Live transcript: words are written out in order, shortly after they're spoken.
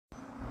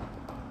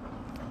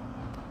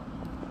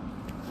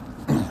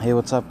Hey,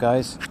 what's up,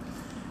 guys?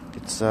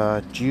 It's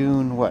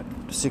June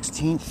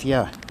 16th.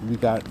 Yeah, we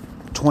got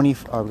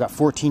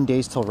 14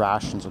 days till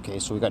rations. Okay,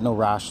 so we got no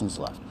rations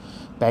left.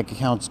 Bank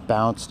accounts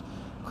bounced,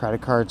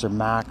 credit cards are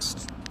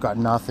maxed. Got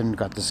nothing.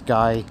 Got this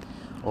guy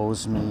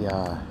owes me. He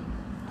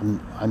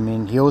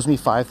owes me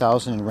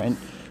 $5,000 in rent,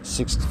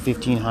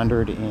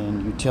 $1,500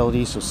 in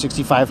utilities, so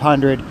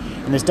 $6,500.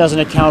 And this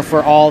doesn't account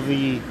for all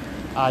the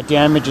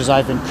damages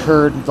I've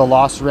incurred, the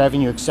lost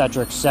revenue,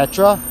 etc.,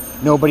 etc.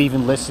 Nobody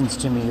even listens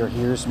to me or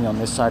hears me on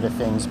this side of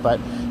things, but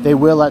they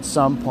will at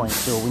some point.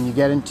 So when you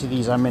get into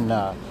these, I'm in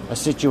a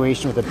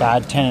situation with a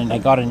bad tenant. I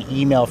got an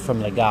email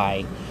from the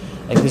guy.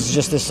 Like, this is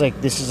just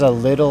this is a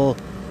little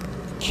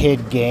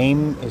kid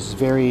game.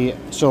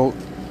 So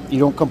you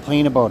don't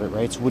complain about it,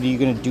 right? So what are you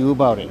going to do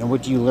about it? And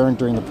what do you learn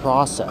during the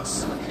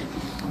process?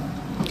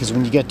 Because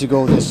when you get to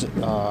go this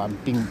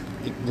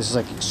is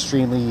like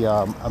extremely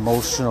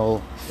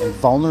emotional and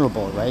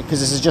vulnerable, right? Because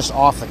this is just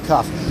off the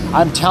cuff.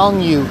 I'm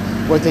telling you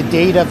what the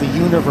data of the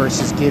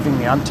universe is giving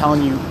me. I'm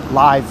telling you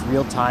live,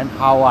 real time,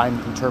 how I'm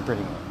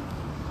interpreting it.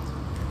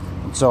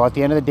 And so at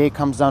the end of the day, it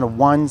comes down to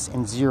ones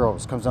and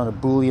zeros. It comes down to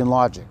Boolean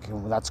logic,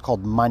 and that's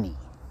called money.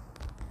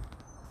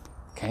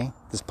 Okay?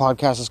 This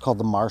podcast is called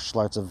The Martial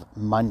Arts of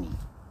Money.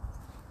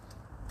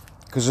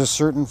 Because there's a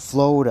certain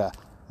flow to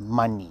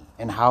money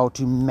and how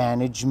to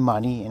manage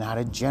money and how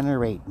to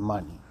generate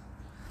money.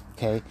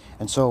 Okay?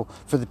 And so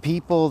for the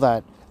people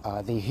that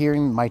they're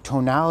hearing my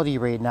tonality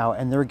right now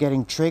and they're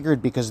getting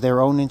triggered because of their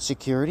own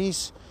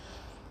insecurities,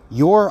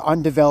 your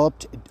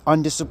undeveloped,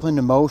 undisciplined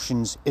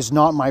emotions is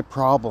not my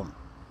problem,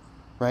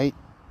 right?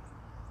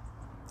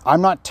 I'm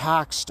not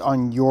taxed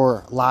on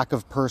your lack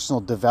of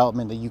personal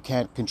development that you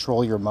can't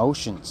control your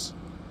emotions.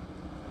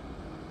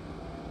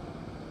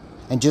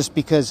 And just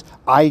because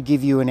I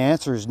give you an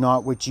answer is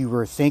not what you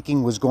were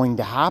thinking was going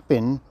to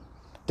happen,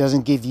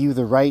 doesn't give you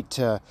the right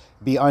to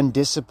be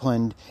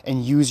undisciplined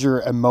and use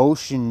your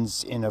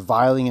emotions in a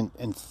violent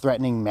and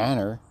threatening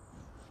manner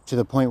to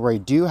the point where you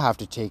do have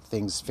to take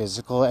things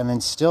physical. And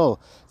then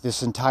still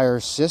this entire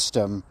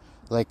system,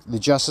 like the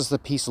Justice of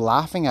the Peace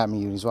laughing at me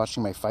when he's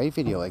watching my fight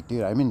video, like,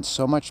 dude, I'm in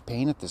so much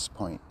pain at this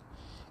point.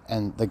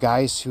 And the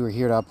guys who are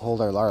here to uphold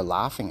our law are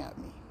laughing at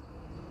me,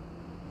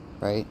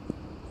 right?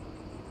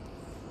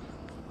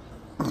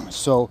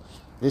 So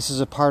this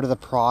is a part of the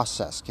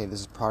process, okay?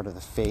 This is part of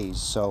the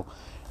phase. So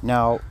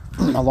now,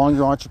 along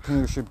your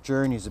entrepreneurship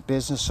journey as a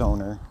business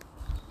owner,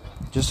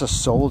 just a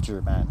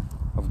soldier, man,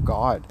 of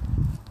God,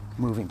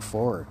 moving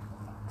forward.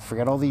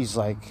 Forget all these,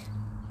 I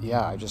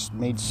just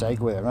made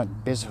segue. I'm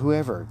not business,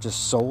 whoever,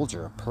 just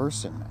soldier, a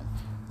person, man.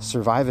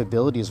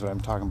 Survivability is what I'm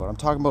talking about. I'm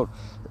talking about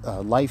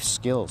life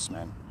skills,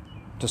 man,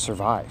 to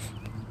survive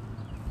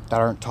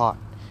that aren't taught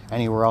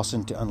anywhere else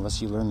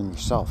unless you learn them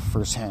yourself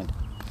firsthand.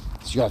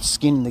 So you have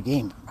skin in the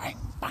game. Bang,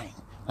 bang.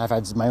 I've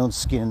had my own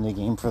skin in the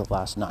game for the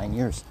last 9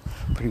 years.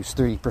 Produced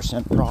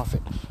 30%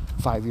 profit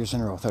 5 years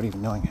in a row without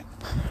even knowing it.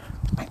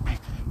 Bang, bang.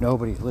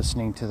 Nobody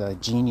listening to the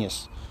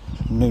genius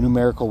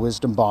numerical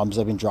wisdom bombs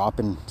I've been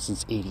dropping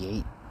since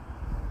 88.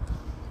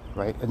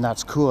 Right? And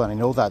that's cool. And I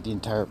know that the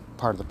entire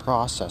part of the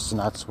process. And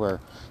that's where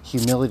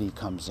humility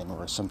comes in,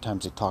 where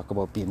sometimes they talk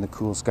about being the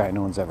coolest guy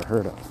no one's ever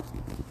heard of.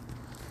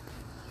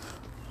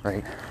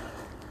 Right?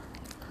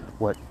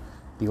 What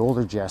the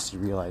older Jesse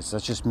realized,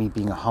 that's just me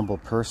being a humble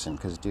person,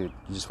 because, dude,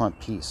 you just want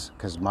peace.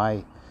 Because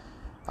I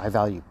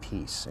value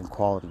peace and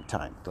quality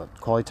time. The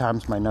quality time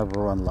is my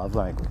number one love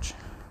language.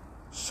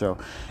 So,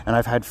 and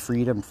I've had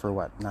freedom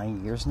for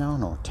 9 years now?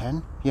 No,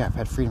 10? Yeah, I've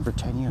had freedom for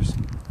 10 years.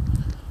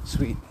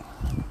 Sweet.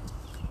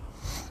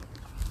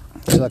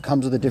 So that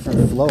comes with a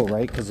different flow,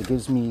 right? Because it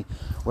gives me,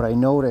 what I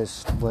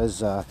noticed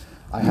was I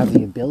have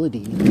the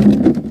ability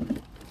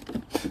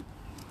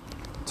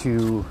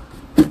to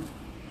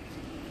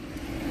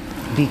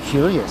be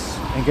curious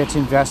and get to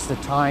invest the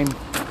time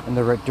in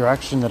the right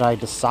direction that I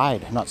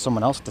decide, not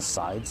someone else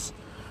decides,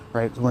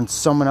 right? When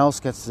someone else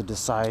gets to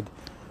decide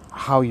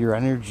how your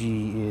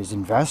energy is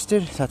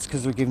invested, that's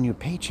because they're giving you a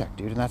paycheck,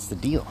 dude, and that's the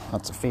deal.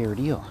 That's a fair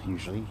deal,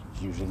 usually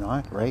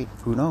not, right?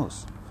 Who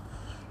knows,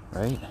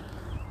 right?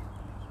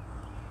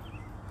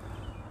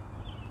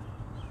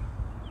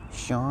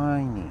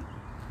 Shiny.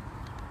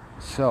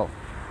 So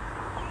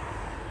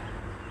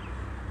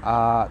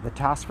the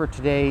task for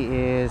today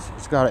is,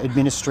 it's got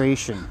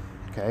administration,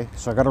 okay?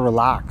 So I got to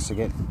relax.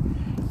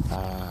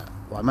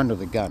 I'm under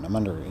the gun. I'm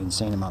under an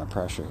insane amount of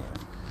pressure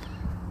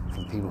here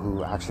from people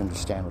who actually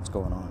understand what's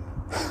going on.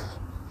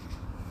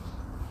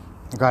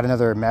 I got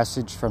another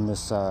message from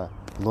this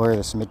lawyer,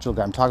 this Mitchell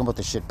guy. I'm talking about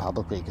this shit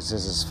publicly because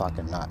this is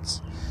fucking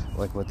nuts.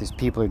 Like, what these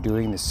people are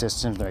doing, the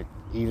systems, like,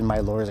 even my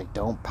lawyer's like,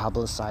 don't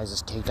publicize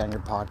this, take down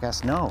your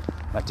podcast. No,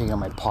 I'm not taking down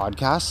my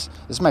podcast.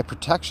 This is my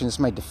protection. This is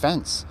my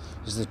defense.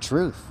 This is the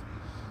truth.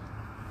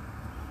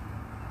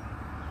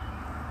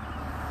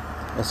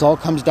 This all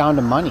comes down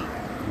to money.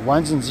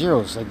 Ones and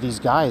zeros. Like, these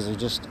guys are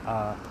just,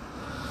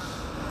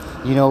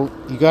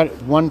 you got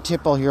one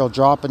tip I'll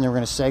drop, and then we're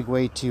going to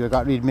segue to, I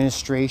got the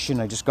administration.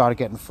 I just got to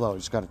get in flow. I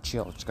just got to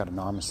chill. I just got to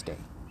namaste.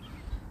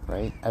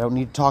 right? I don't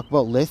need to talk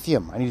about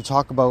lithium. I need to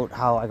talk about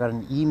how I got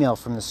an email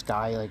from this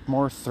guy, like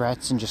more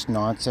threats and just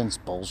nonsense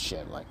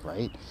bullshit, like,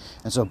 right?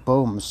 And so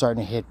boom, I'm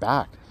starting to hit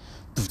back.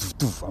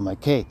 I'm like,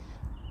 okay,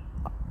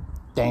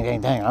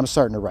 dang, I'm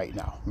starting to write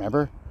now.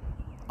 Remember?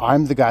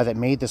 I'm the guy that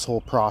made this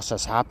whole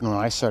process happen when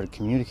I started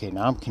communicating.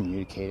 Now I'm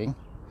communicating.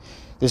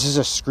 This is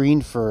a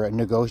screen for a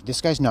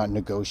This guy's not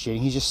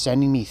negotiating. He's just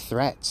sending me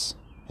threats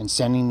and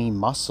sending me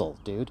muscle,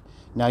 dude.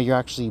 Now you're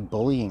actually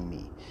bullying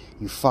me.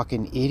 You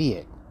fucking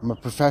idiot. I'm a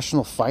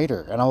professional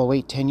fighter, and I'll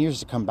wait 10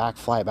 years to come back,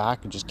 fly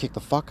back, and just kick the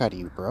fuck out of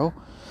you, bro.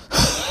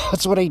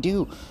 That's what I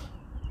do.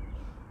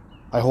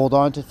 I hold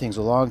on to things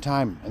a long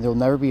time, and there'll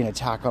never be an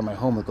attack on my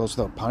home that goes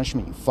without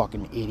punishment, you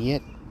fucking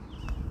idiot.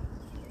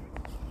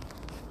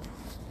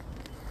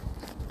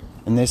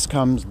 And this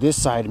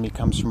side of me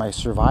comes from my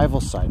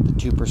survival side, the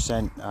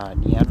 2%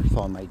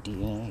 Neanderthal in my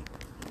DNA.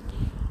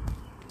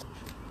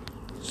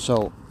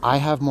 So I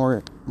have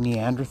more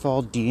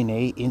Neanderthal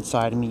DNA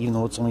inside of me, even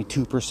though it's only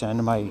 2%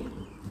 of my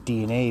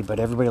DNA, but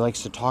everybody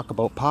likes to talk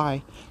about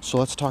pi, so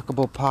let's talk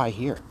about pi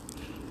here.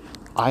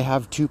 I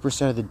have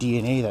 2% of the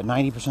DNA that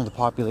 90% of the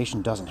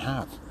population doesn't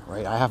have,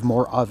 right? I have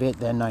more of it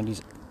than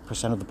 90%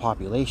 of the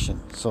population.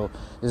 So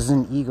this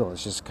isn't ego,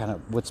 it's just kind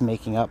of what's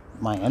making up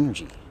my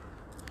energy.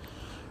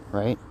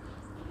 Right?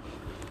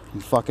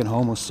 You fucking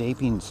Homo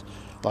sapiens.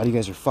 A lot of you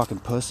guys are fucking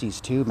pussies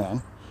too,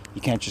 man.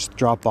 You can't just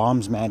drop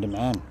bombs man to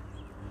man.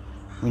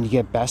 When you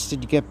get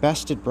bested,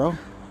 bro.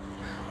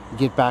 You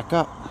get back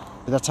up.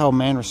 But that's how a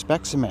man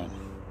respects a man.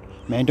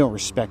 Man don't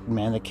respect a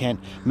man that can't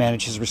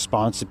manage his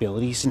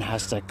responsibilities and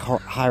has to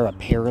hire a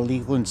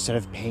paralegal instead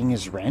of paying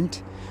his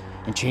rent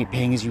and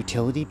paying his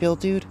utility bill,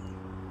 dude.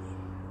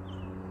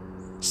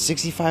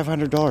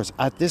 $6,500.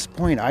 At this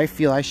point, I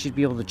feel I should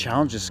be able to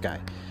challenge this guy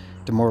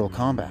to Mortal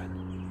Kombat.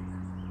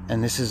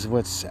 And this is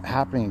what's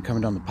happening and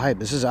coming down the pipe.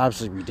 This is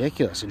absolutely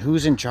ridiculous. And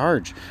who's in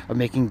charge of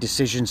making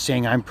decisions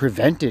saying I'm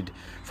prevented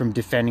from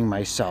defending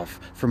myself,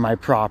 from my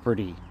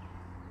property?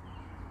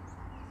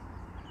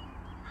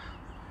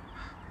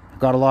 I've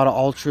got a lot of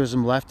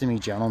altruism left in me,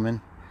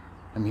 gentlemen.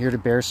 I'm here to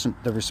bear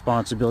the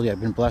responsibility.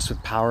 I've been blessed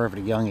with power at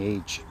a young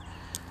age.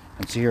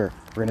 And so here,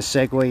 we're going to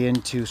segue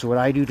into, so what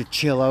I do to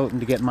chill out and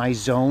to get my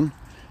zone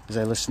is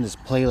I listen to this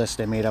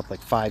playlist I made up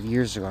like 5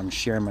 years ago. I'm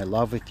sharing my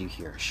love with you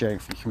here, sharing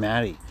for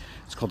humanity.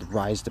 It's called the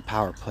Rise to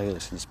Power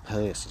playlist, and this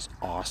playlist is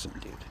awesome,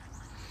 dude.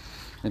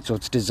 And so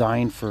it's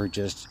designed for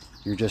you're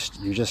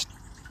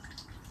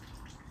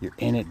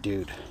in it,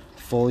 dude.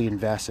 Fully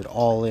invested,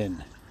 all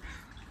in,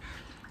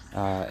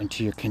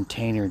 into your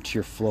container, into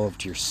your flow,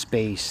 into your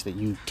space that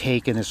you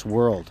take in this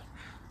world.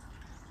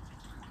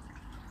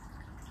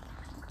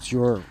 It's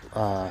your,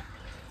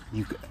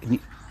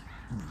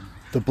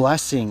 the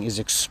blessing is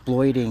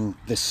exploiting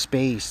the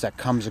space that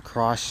comes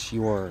across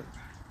your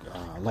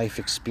life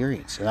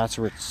experience. And that's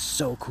where it's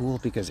so cool,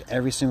 because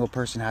every single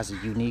person has a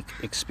unique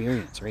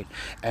experience, right?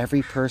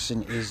 Every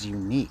person is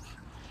unique.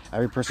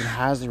 Every person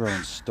has their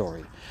own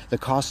story. The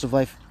cost of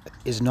life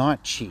is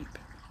not cheap,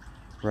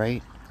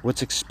 right?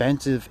 What's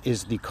expensive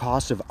is the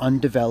cost of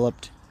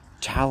undeveloped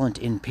talent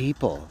in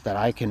people that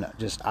I can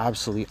just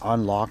absolutely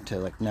unlock to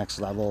like next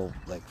level,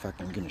 like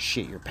fucking gonna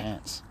shit your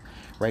pants,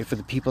 right? For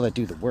the people that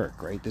do the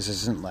work, right? This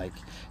isn't like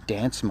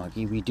Dance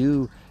Monkey. We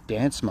do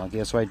Dance Monkey.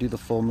 That's why I do the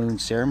full moon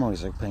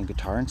ceremonies, like playing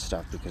guitar and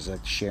stuff, because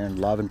like sharing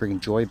love and bringing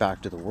joy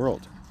back to the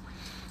world,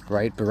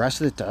 right? But the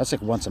rest of the time, that's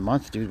like once a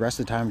month, dude. The rest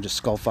of the time, I'm just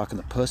skull fucking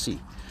the pussy,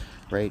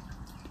 right?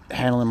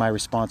 Handling my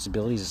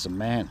responsibilities as a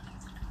man,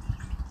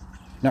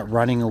 not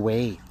running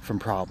away from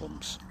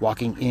problems,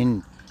 walking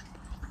in,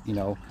 you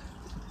know.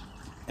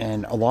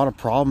 And a lot of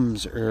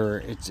problems are,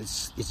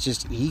 it's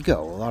just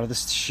ego. A lot of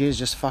this shit is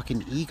just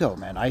fucking ego,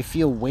 man. I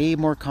feel way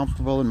more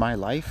comfortable in my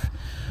life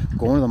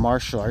going to the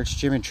martial arts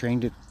gym and training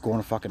to go in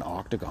a fucking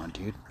octagon,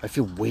 dude. I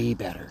feel way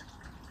better.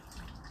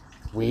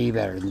 Way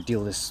better than to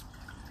deal with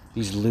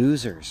these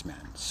losers,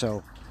 man.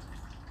 So,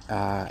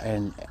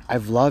 and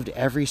I've loved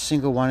every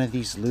single one of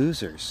these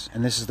losers.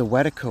 And this is the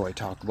Wetico I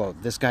talk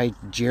about. This guy,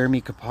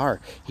 Jeremy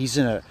Kapar, he's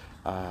in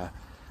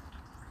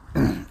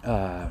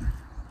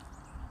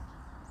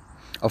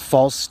a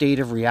false state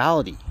of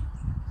reality.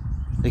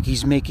 Like,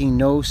 he's making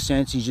no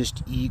sense. He's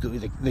just ego.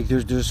 Like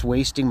they're just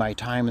wasting my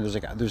time, and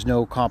there's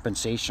no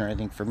compensation or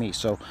anything for me.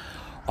 So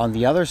on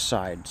the other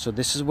side, so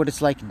this is what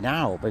it's like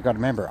now. But you got to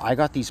remember, I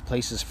got these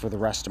places for the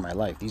rest of my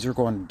life. These are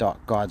going to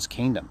God's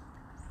kingdom,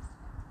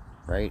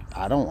 right?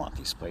 I don't want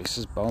these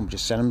places. Boom,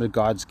 just send them to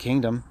God's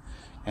kingdom,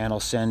 and I'll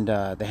send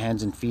the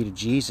hands and feet of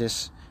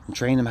Jesus and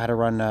train them how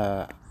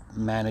to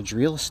manage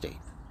real estate.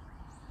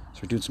 So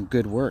we're doing some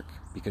good work,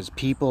 because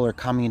people are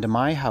coming into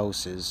my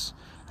houses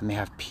and they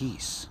have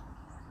peace.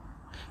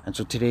 And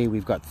so today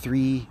we've got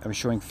I'm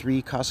showing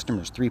 3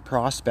 customers, 3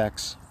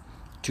 prospects,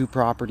 2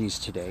 properties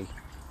today.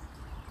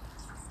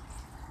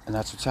 And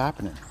that's what's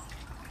happening.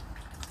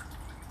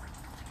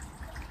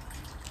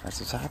 That's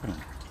what's happening.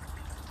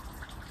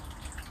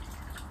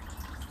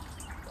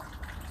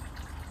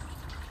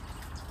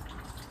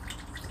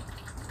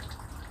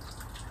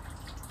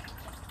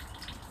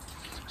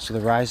 So the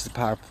Rise to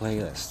Power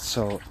playlist.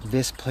 So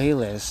this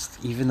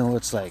playlist, even though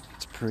it's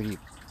pretty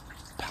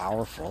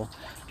powerful,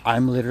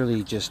 I'm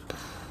literally just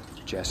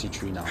Jesse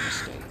Tree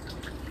Namaste.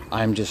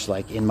 I'm just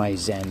like in my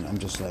zen. I'm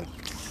just like,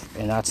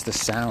 and that's the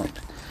sound.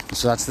 And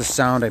so that's the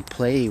sound I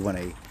play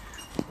when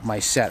my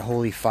set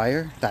Holy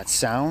Fire. That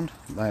sound,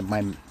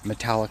 my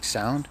metallic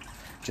sound,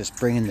 just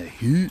bringing the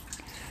heat,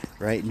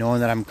 right?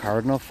 Knowing that I'm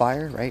Cardinal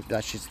Fire, right?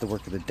 That's just the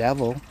work of the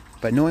devil.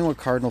 But knowing what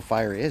Cardinal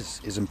Fire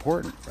is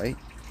important, right?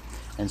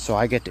 And so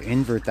I get to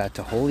invert that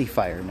to Holy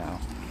Fire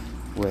now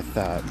with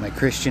my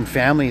Christian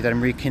family that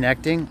I'm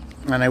reconnecting.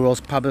 And I will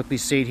publicly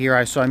state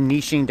here, so I'm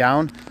niching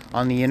down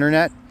on the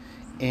internet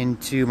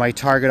into my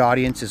target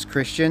audience is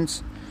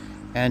Christians.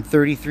 And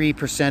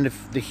 33%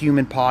 of the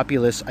human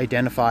populace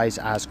identifies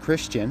as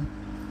Christian.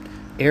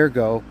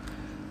 Ergo,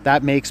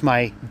 that makes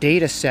my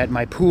data set,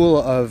 my pool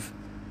of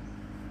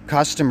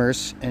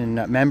customers and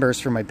members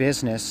for my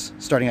business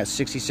starting at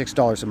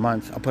 $66 a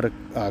month. I'll put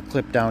a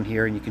clip down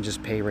here and you can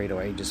just pay right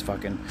away. Just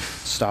fucking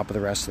stop with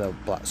the rest of the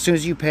blah. As soon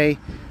as you pay,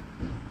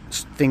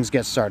 things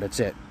get started. That's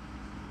it.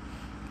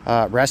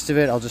 Rest of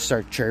it, I'll just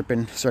start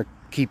chirping,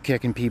 keep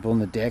kicking people in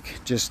the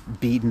dick,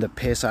 just beating the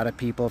piss out of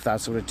people. If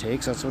that's what it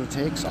takes, that's what it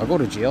takes. I'll go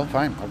to jail,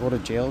 fine. I'll go to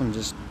jail and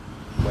just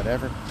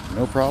whatever.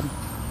 No problem.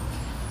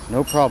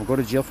 No problem. Go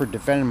to jail for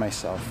defending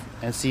myself.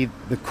 And see,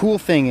 the cool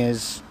thing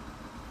is,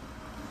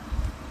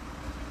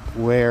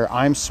 where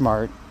I'm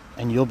smart,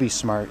 and you'll be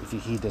smart if you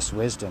heed this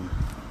wisdom,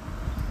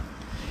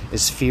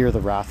 is fear the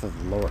wrath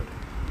of the Lord.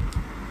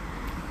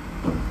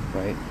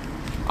 Right?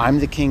 I'm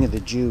the King of the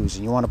Jews,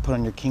 and you want to put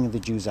on your King of the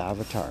Jews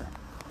avatar.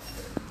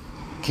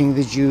 King of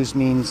the Jews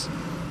means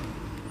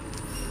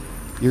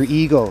your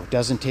ego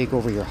doesn't take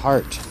over your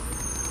heart.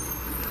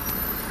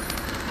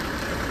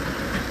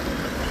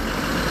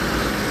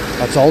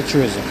 That's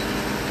altruism.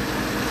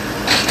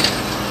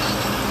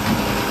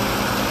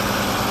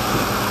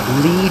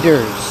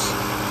 Leaders,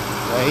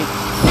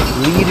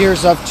 right?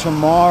 Leaders of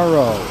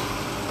tomorrow,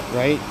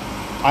 right?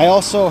 I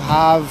also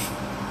have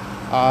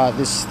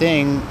this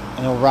thing,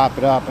 and I'll wrap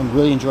it up. I'm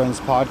really enjoying this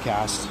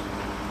podcast.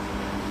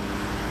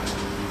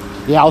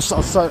 Yeah, I'll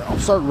start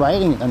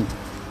writing, and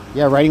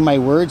writing my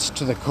words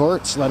to the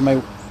courts. Let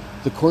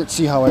the court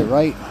see how I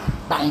write.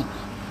 Bang,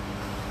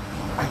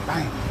 bang,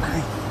 bang,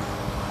 bang.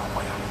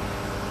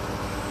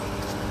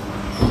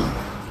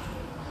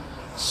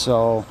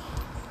 So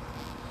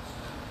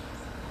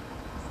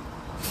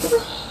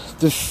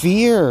the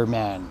fear,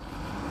 man,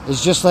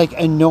 is just like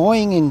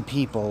annoying in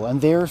people,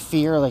 and their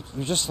fear, like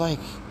you're just like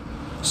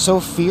so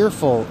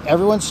fearful.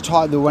 Everyone's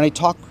taught that when I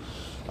talk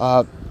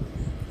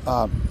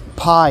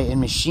pi and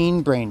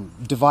machine brain,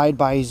 divide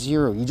by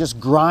zero. You just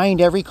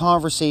grind every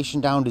conversation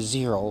down to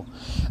zero,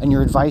 and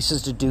your advice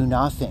is to do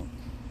nothing.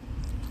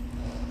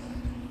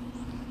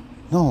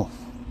 No,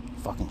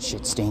 fucking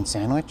shit stain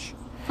sandwich.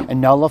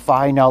 And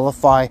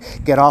nullify,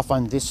 get off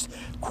on this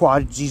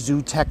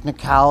quad-jizu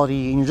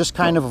technicality, and you're just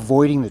kind of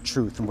avoiding the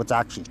truth and what's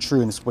actually true,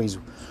 and this way's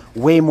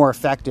way more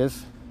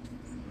effective,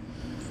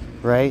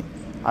 right?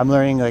 I'm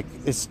learning like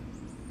it's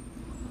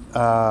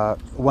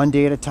one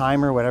day at a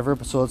time or whatever.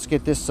 So let's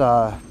get this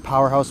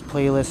powerhouse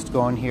playlist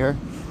going here.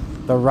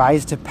 The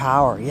Rise to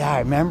Power. Yeah, I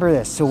remember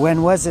this. So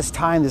when was this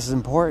time? This is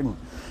important.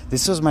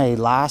 This was my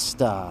last,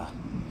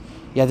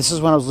 this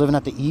is when I was living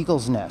at the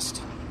Eagle's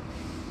Nest.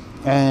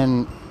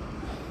 And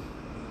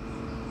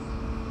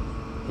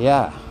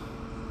yeah,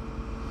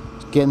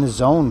 get in the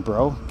zone,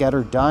 bro. Get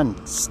her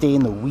done. Stay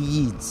in the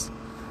weeds,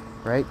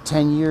 right?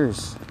 10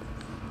 years,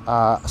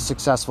 a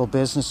successful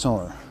business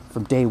owner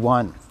from day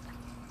one.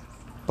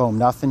 Boom,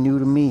 nothing new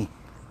to me.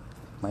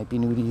 Might be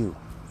new to you,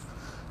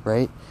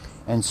 right?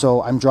 And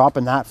so I'm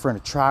dropping that for an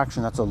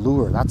attraction. That's a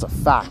lure. That's a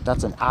fact.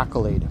 That's an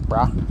accolade,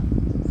 brah.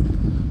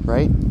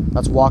 Right?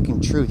 That's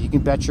walking truth. You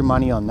can bet your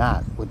money on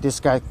that. With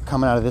this guy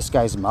coming out of this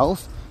guy's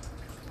mouth,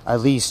 at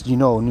least, you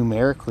know,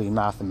 numerically,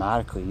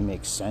 mathematically, it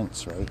makes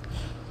sense, right?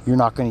 You're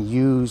not going to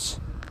use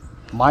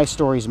my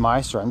story's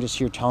my story. I'm just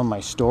here telling my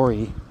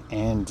story,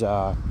 and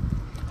a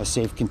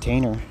safe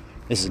container.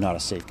 This is not a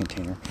safe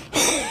container.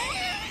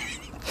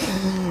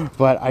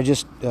 But I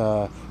just,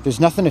 there's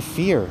nothing to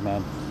fear,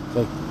 man.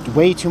 Like,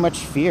 way too much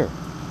fear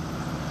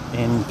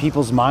in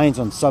people's minds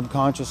on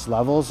subconscious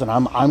levels. And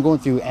I'm going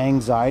through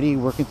anxiety,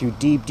 working through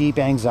deep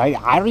anxiety.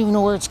 I don't even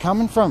know where it's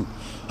coming from.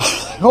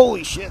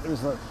 Holy shit,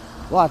 there's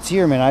lots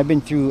here, man. I've been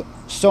through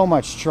so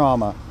much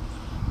trauma.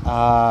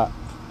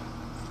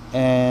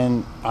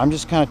 And I'm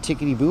just kind of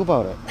tickety-boo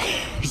about it.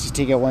 Just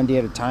take it one day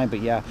at a time. But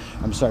yeah,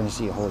 I'm starting to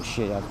see, holy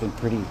shit, it's been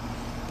pretty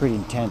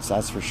intense,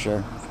 that's for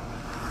sure.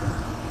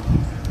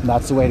 And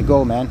that's the way to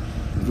go, man.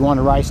 If you want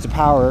to rise to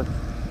power,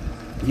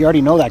 you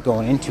already know that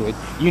going into it.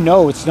 You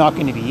know it's not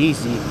going to be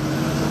easy.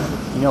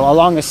 You know,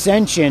 along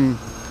ascension,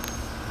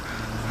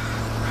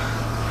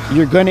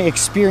 you're going to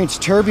experience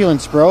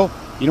turbulence, bro.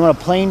 You know when a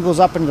plane goes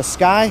up into the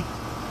sky?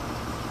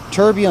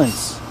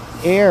 Turbulence,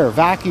 air,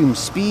 vacuum,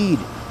 speed.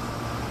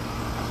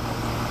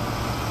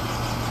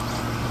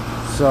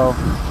 So,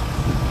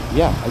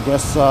 yeah, I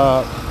guess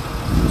I'm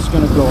just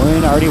going to go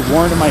in. I already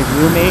warned my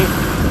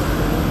roommate.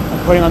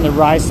 putting on the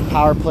Rise to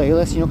Power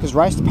playlist, because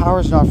Rise to Power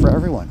is not for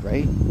everyone,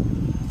 right?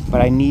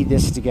 But I need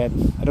this to get,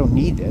 I don't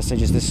need this,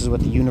 this is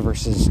what the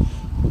universe is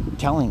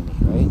telling me,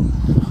 right?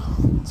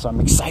 So I'm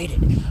excited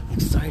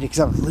because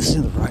I've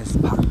listened to the Rise to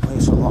Power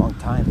playlist for a long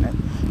time,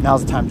 man.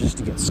 Now's the time just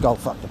to get skull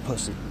fucked the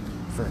pussy,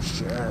 for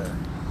sure.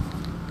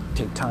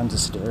 Take tons of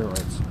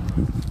steroids.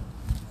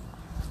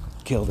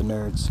 Kill the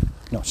nerds.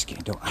 No, just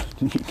kidding, don't, I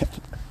didn't mean that.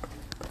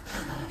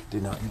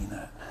 Did not mean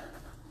that.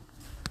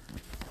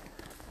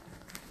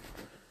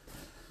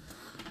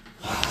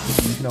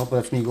 No, but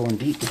that's me going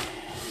deep.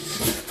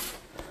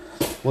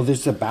 Well,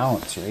 there's the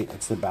balance, right?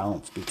 It's the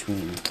balance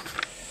between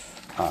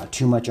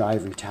too much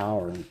ivory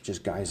tower and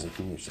just guys like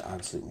me, just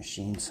absolute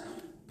machines.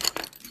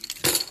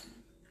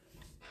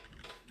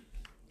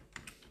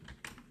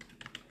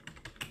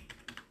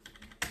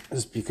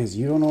 Just because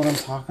you don't know what I'm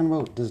talking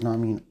about does not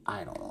mean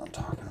I don't know what I'm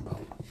talking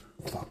about.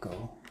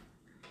 Fucko.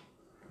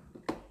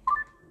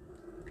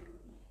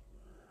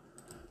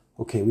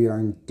 Okay, we are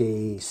on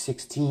day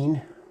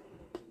 16.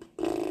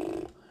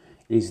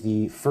 It is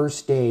the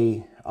first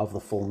day of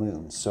the full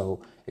moon,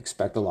 so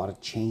expect a lot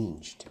of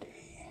change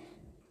today.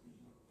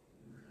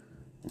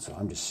 And so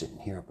I'm just sitting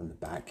here up in the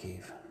bat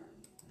cave.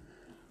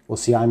 Well,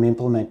 see, I'm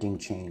implementing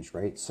change,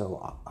 right?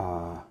 So,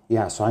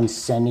 so I'm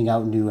sending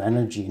out new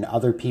energy, and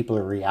other people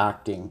are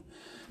reacting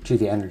to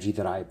the energy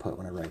that I put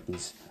when I write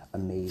these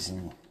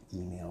amazing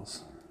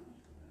emails.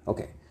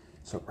 Okay,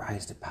 so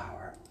Rise to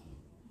Power.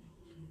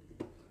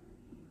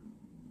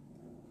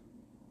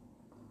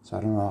 So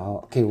I don't know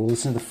how... Okay, we'll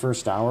listen to the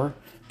first hour.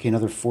 Okay,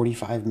 another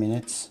 45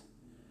 minutes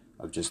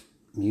of just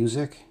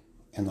music.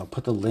 And I'll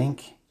put the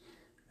link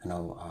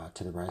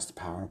to the Rise to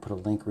Power. And put a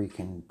link where you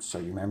can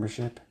start your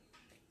membership.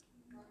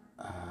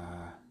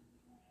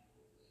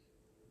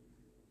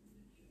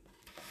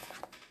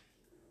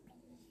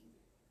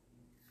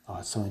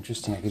 It's so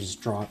interesting. I could just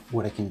drop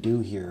what I can do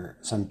here.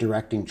 So I'm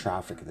directing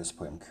traffic at this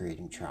point. I'm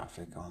creating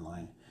traffic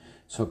online.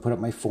 So I put up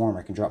my form.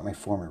 I can drop my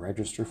form, a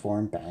register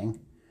form, bang.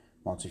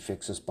 Once we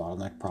fix this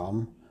bottleneck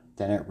problem,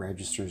 then it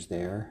registers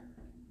there.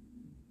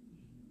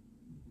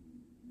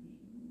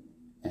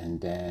 And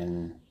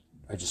then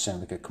I just send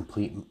like a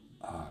complete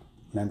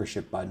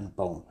membership button.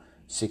 Boom.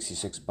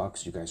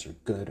 $66. You guys are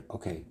good.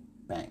 Okay.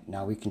 Bang.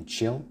 Now we can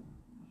chill.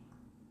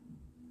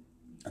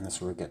 And that's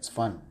where it gets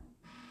fun.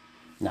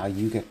 Now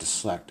you get to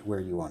select where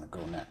you want to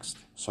go next.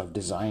 So I've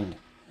designed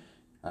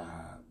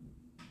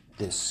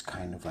this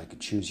kind of like a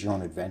choose your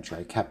own adventure.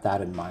 I kept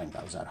that in mind.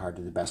 I was that hard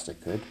to the best I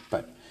could,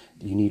 but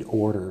you need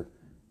order.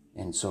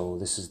 And so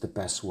this is the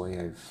best way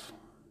I've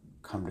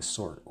come to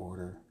sort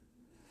order.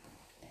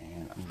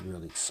 And I'm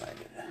really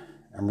excited.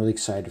 I'm really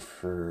excited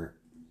for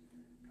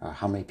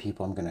how many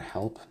people I'm going to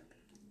help.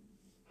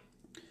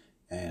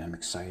 And I'm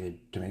excited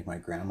to make my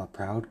grandma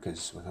proud,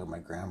 because without my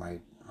grandma,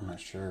 I'm not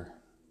sure.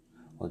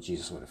 Well,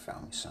 Jesus would have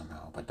found me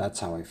somehow. But that's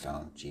how I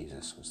found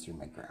Jesus, was through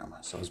my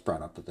grandma. So I was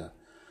brought up with the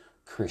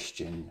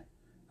Christian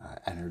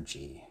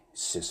energy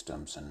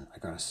systems. And I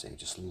got to say,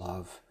 just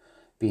love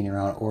being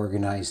around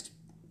organized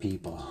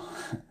people,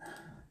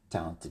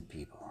 talented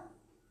people.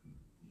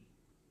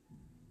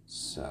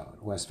 So,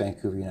 West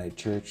Vancouver United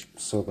Church,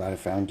 so glad I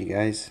found you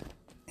guys.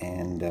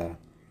 And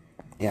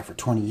for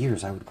 20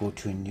 years, I would go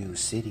to a new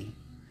city,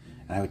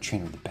 and I would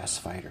train with the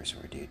best fighters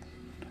where, dude.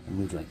 I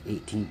moved like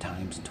 18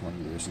 times in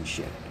 20 years and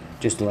shit.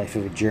 Just the life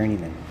of a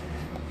journeyman.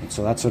 And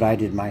so that's what I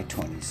did in my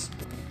 20s.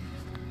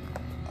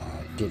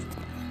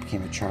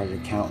 Became a chartered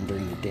accountant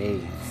during the day,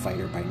 a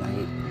fighter by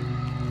night.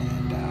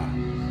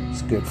 And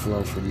it's good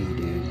flow for me,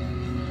 dude.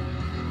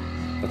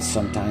 But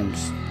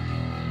sometimes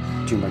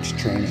too much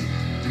training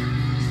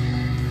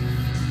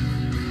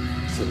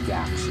to the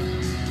action.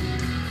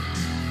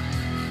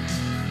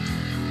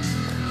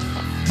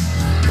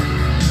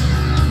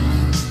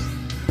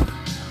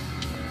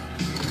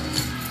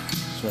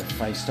 So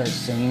if I start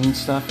singing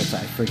stuff,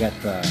 I forget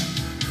the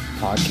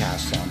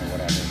podcast song or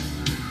whatever.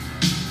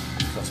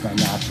 So it's my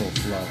natural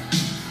flow.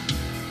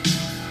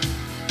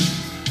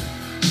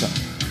 So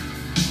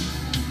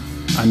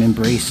I'm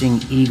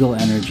embracing eagle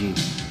energy.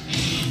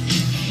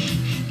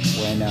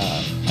 When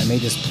I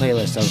made this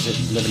playlist, I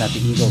was living at the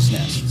Eagle's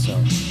Nest. So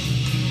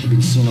I've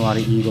been seeing a lot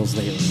of eagles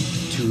lately,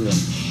 2 of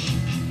them.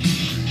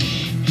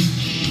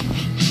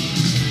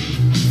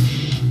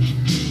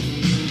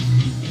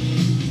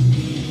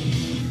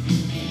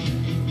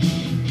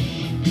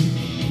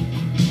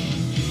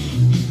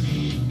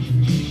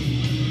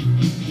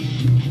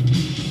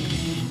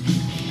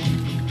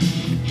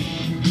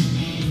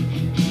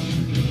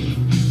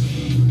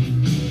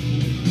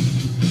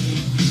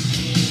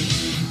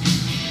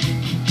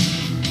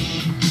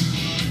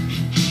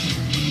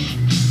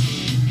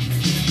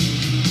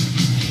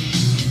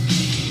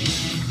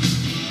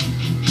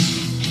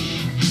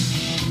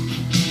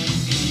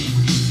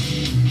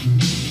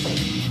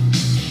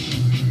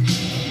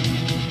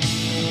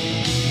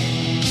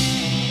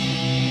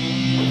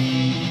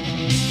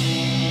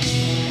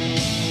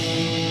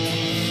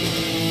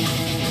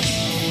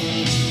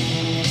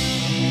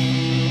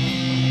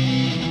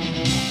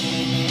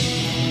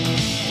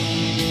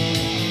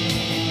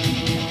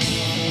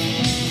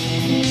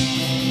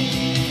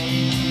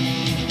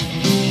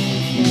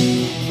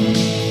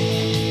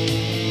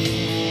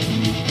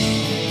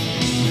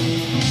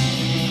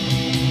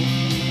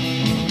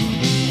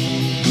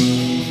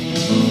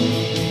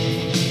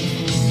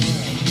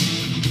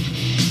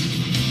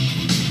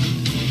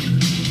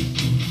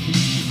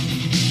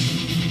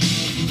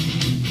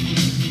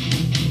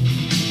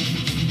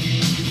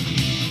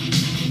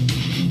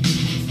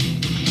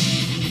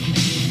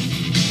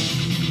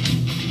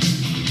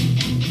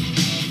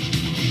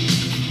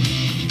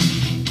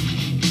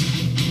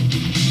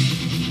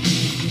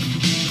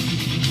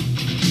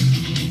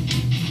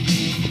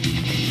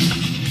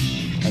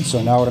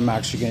 So now what I'm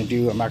actually going to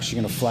do, I'm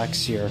actually going to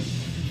flex here,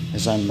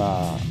 is I'm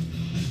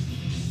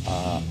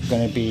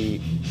going to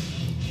be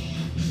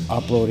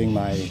uploading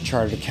my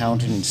chartered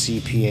accountant and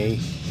CPA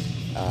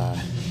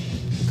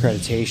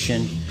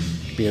accreditation,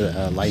 be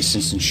a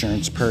licensed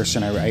insurance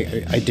person.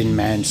 I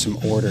demand some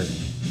order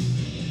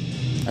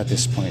at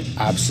this point.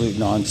 Absolute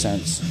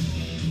nonsense.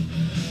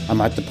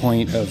 I'm at the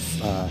point of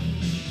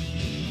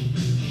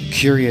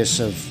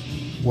curious of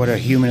what a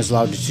human is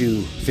allowed to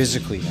do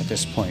physically at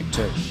this point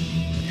to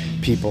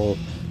people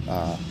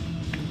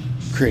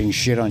creating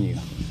shit on you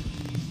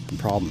and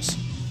problems.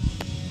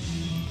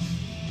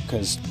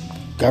 Because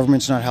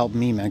government's not helping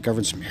me, man.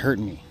 Government's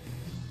hurting me.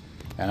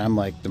 And I'm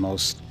like the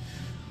most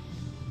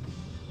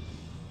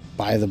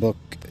by the book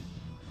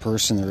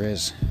person there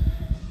is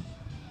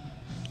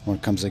when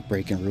it comes to like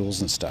breaking rules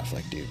and stuff.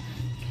 Like, dude,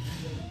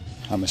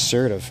 I'm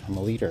assertive, I'm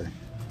a leader,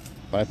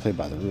 but I play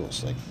by the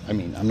rules. Like, I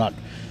mean, I'm not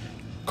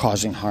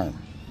causing harm.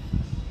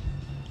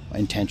 My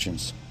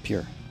intentions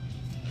pure.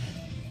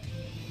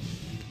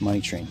 Money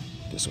train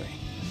this way.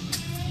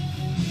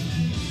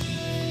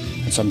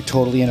 And so I'm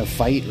totally in a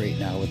fight right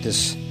now with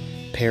this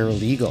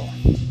paralegal,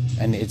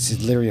 and it's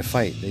literally a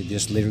fight. They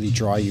just literally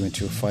draw you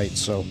into a fight.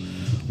 So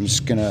I'm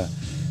just gonna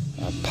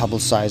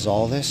publicize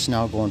all this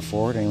now going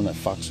forward. Anyone that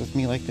fucks with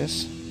me like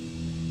this,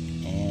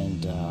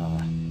 and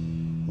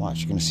watch,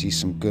 you're gonna see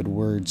some good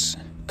words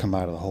come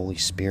out of the Holy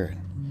Spirit.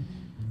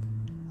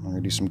 I'm gonna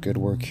do some good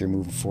work here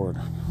moving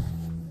forward.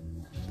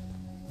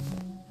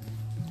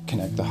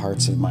 Connect the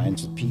hearts and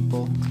minds with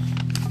people,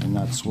 and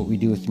that's what we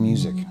do with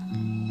music.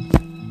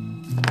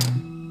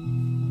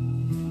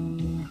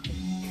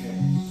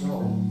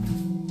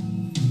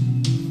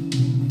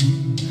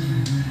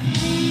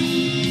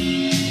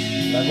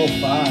 Level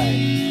 5.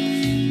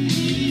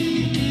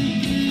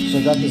 So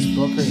I got this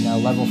book right now,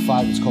 Level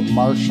 5. It's called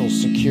Marshall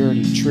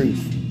Security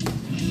Truth.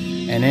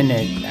 And in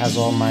it has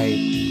all my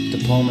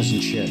diplomas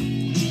and shit.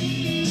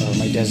 Or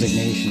my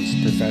designations,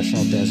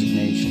 professional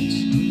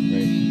designations.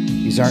 Right?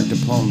 These aren't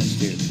diplomas,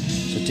 dude.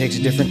 So it takes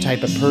a different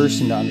type of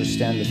person to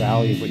understand the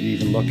value of what you're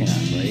even looking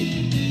at, right?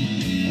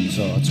 And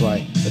so that's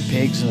why the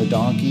pigs and the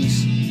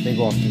donkeys, they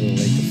go off to the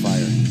lake of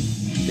fire.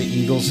 The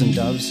eagles and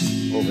doves,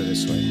 over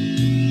this way.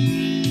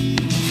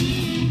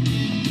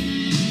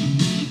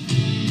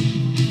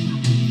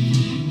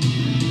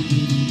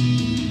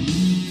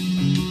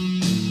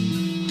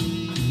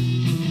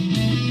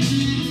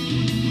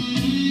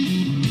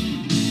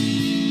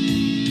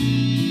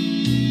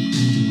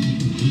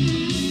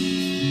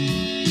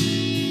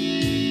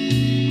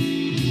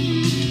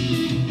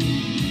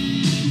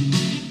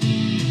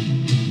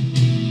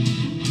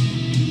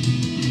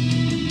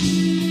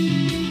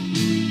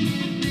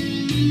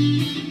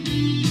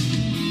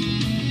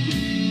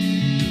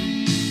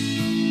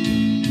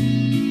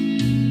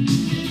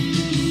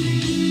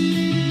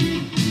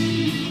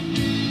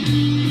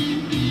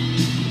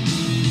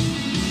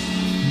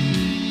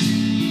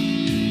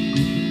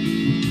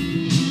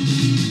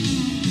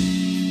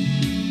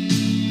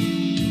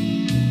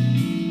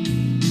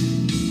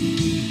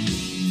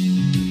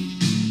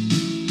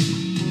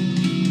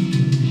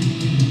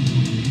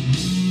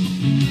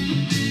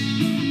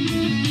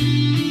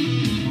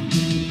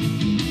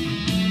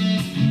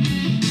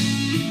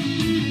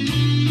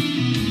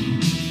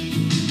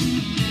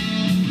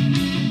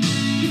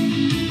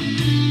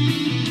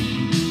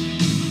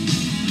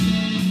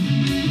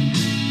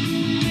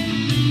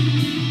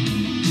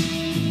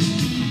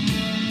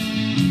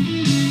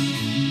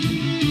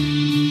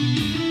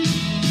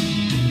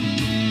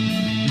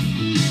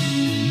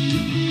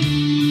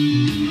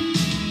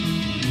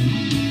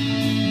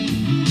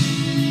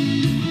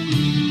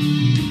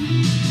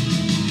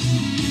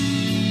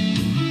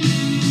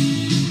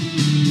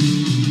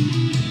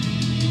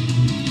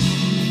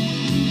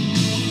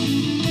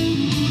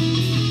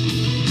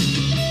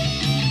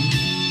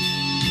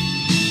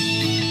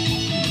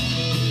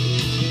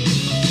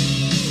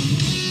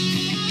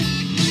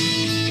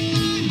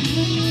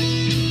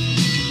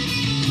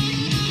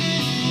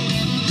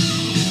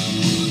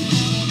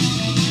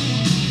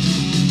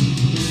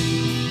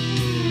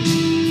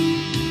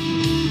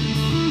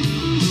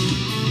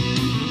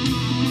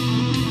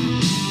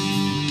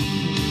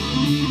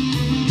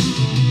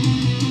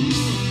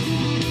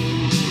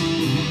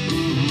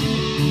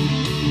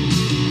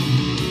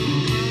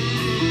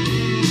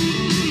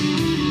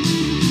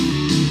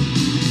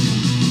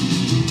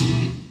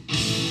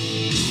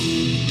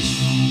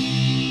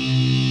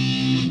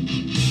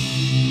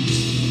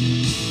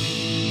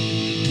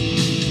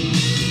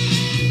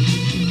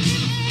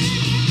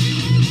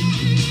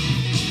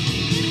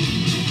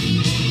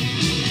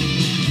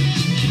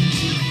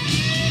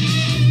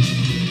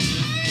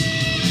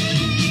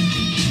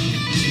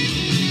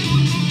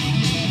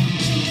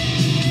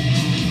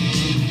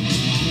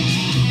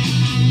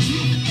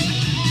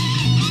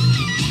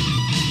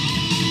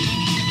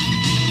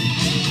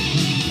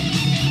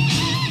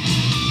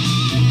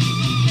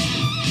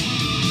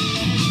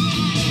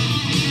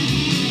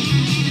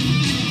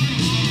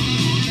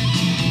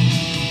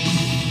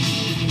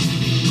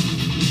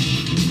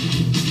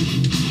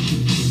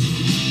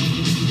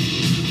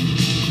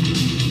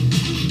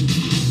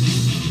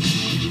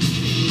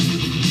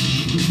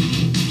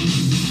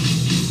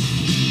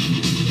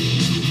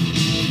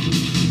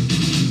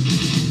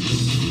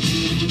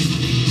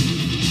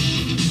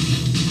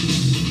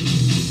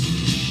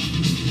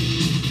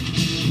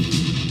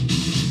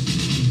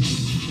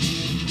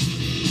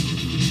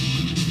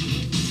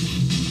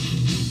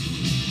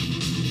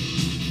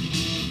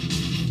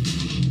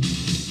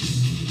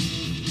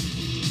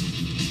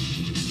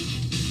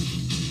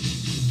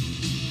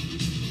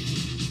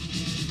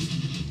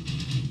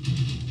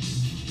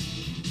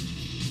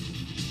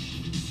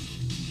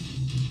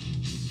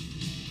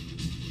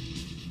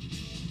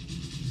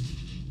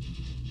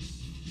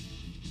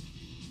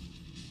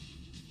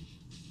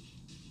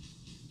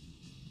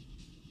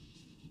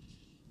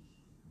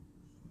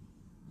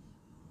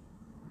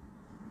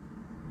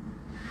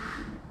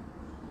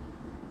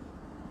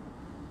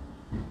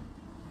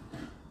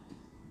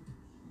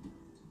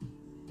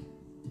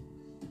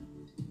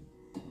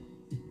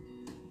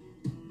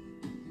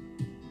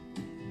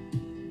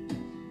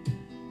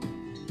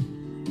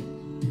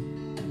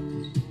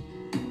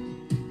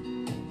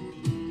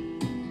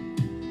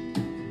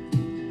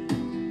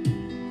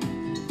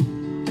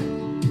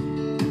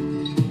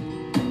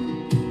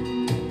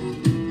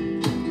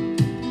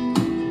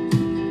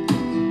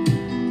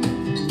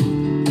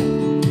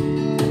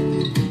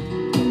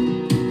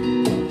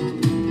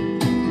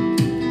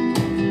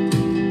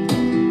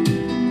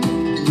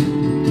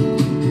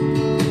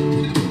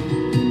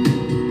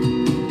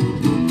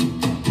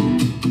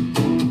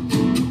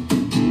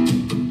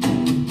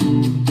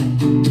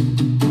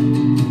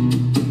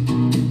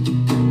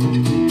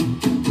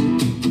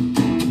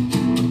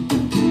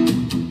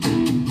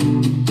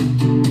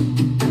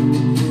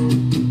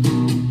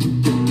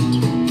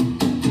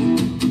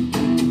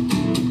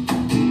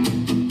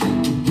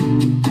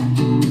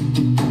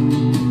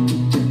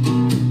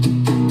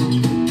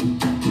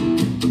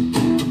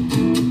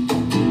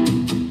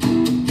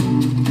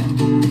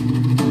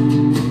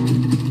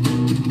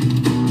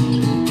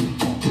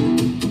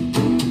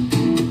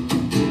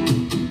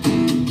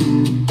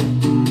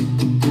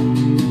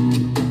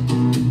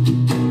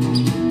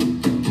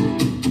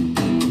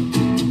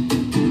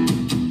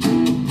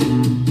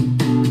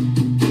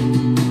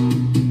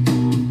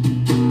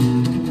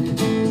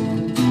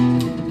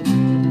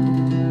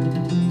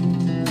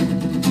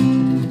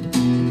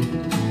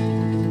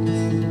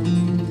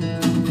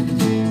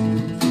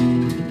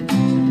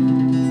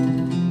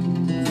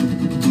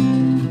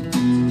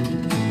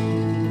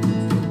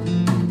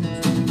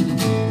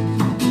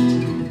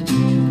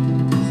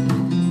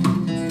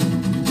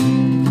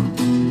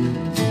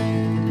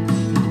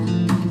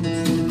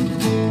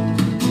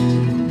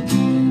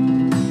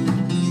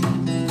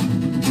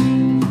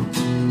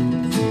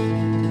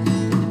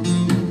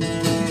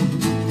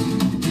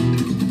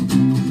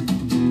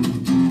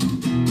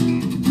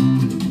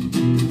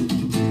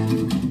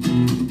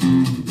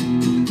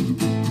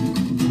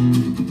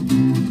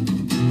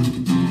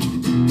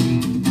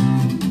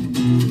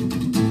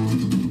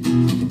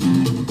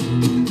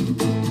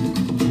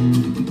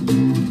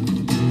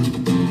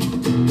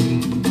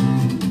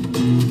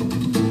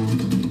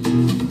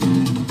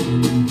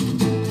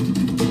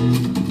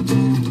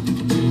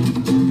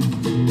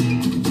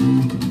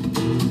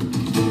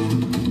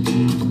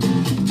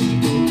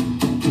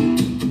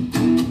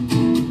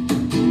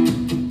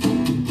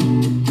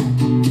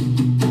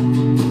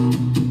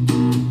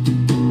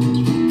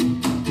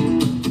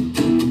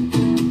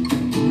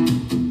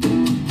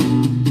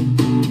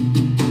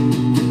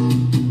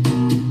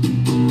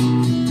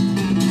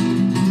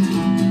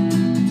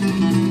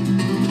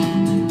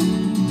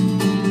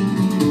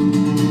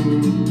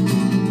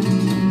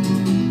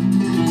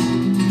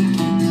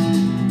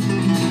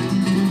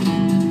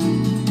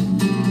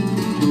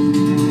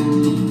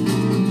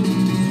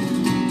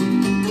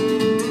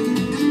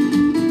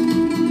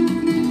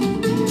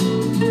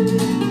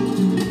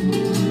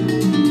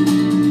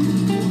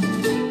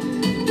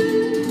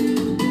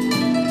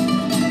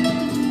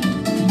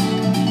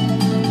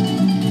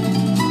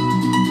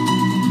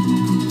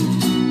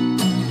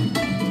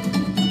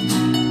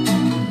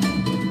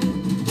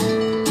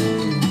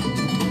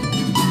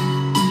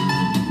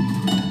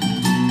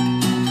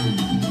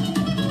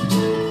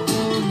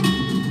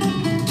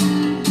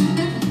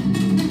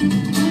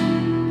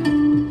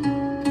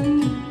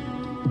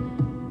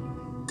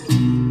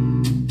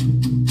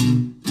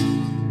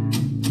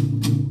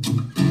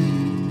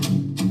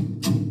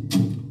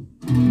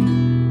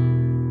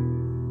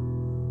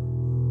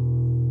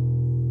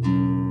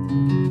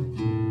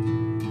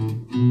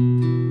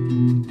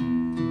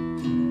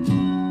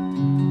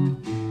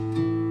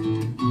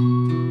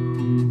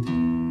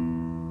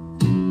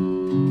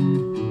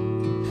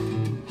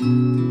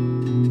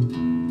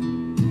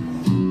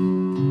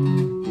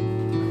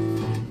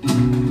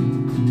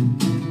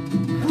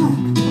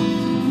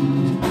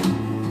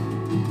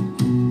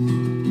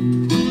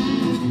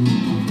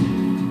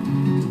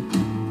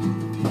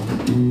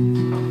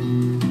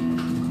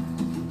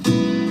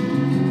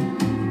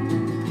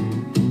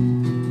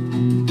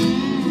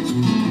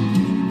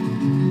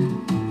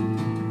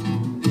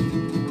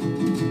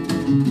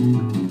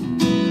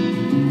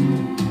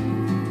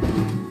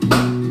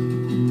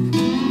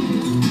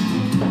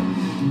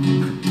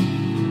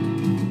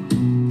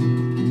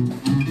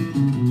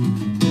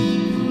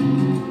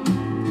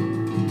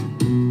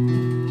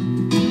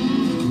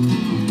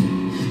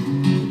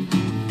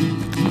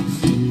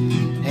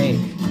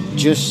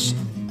 just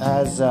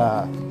as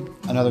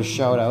another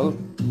shout out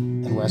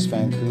in West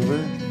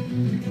Vancouver,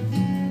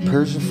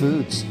 Persia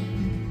Foods.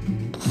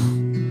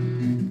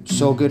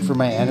 So good for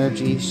my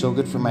energy, so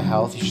good for my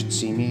health. You should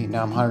see me.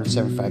 Now I'm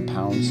 175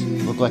 pounds.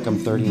 Look like I'm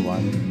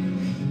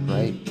 31,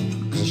 right?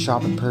 Because I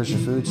shop at Persia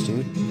Foods,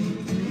 dude.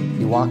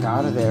 You walk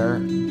out of there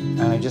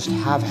and I just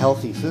have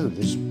healthy food.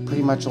 There's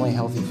pretty much only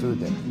healthy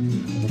food there.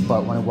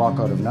 But when I walk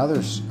out of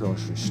another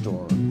grocery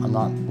store, I'm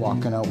not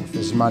walking out with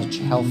as much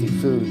healthy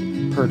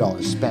food per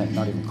dollar spent,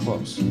 not even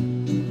close.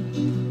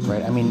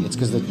 Right? I mean, it's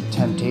because the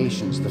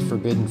temptations, the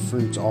forbidden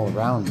fruits all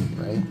around me,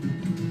 right?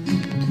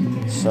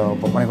 So,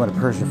 but when I go to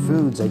Persia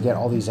Foods, I get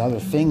all these other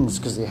things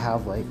because they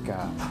have like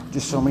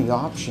just so many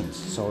options.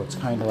 So it's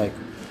kind of like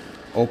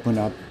open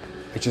up.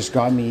 It just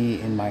got me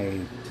in my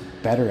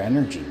better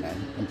energy, man.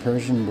 And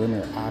Persian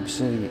women are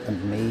absolutely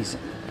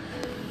amazing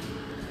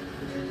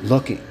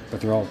looking,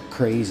 but they're all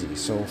crazy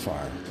so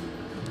far.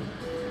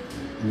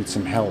 Need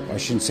some help. I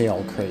shouldn't say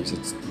all crazy.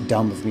 It's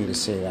dumb of me to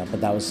say that,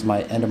 but that was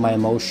my end of my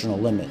emotional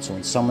limit. So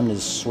when someone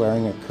is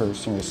swearing or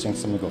cursing or saying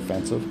something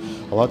offensive,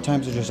 a lot of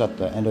times they're just at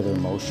the end of their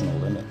emotional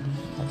limit.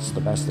 That's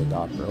the best they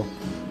got, bro.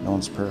 No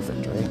one's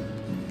perfect, right?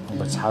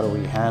 But it's how do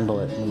we handle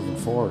it moving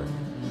forward?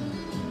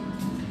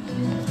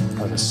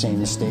 Are the same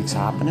mistakes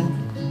happening?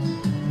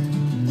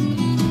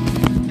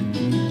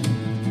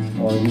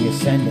 Or are we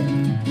ascending?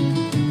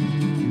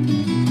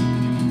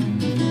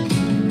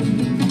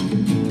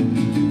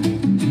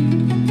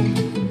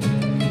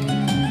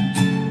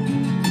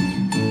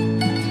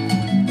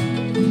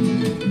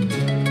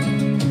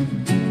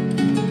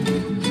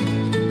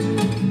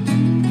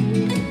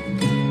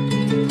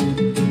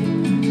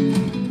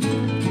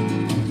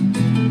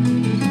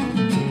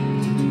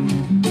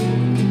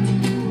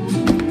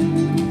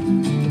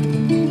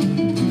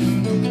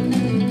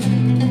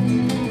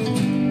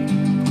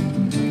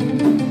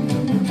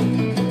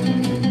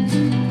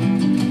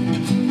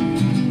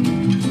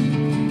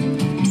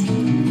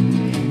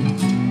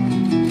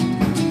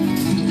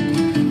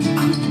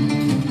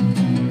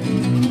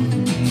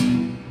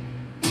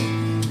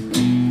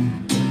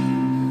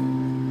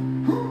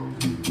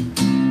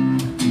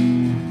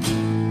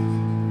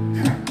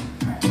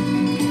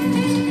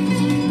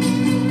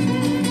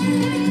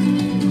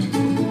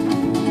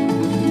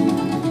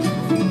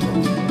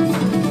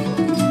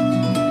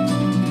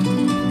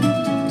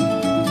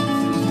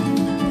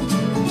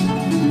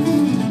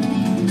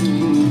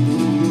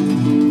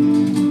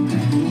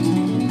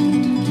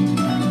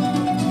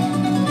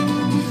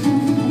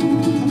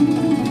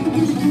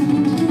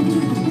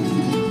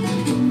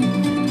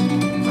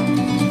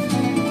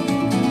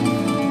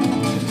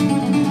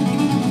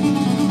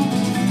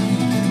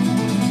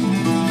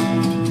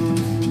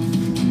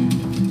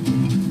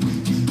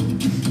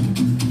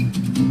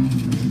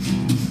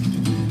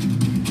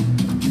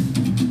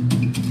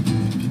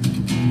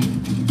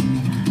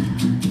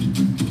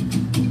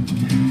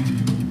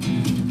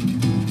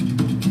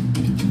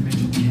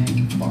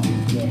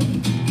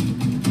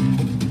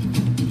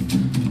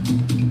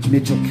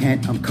 Mitchell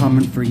Kent, I'm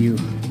coming for you.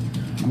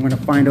 I'm gonna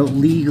find out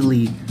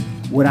legally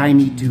what I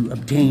need to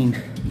obtain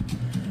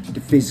to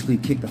physically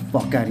kick the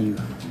fuck out of you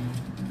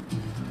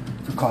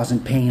for causing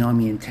pain on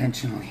me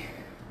intentionally.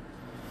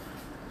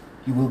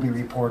 You will be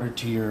reported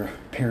to your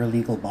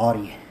paralegal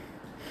body,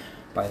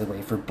 by the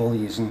way, for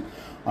bullying,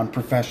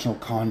 unprofessional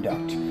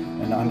conduct,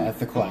 and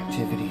unethical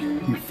activity.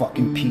 You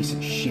fucking piece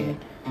of shit.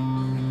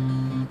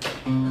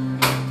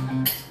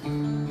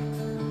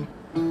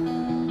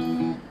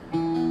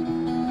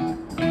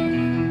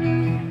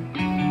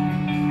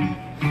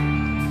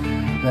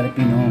 Let it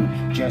be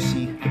known,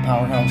 Jesse, the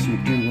powerhouse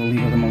McDougal,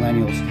 leader of the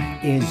millennials,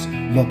 is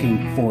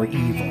looking for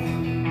evil.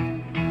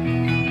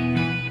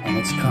 And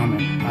it's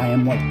coming. I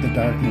am what the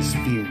darkness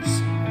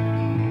fears.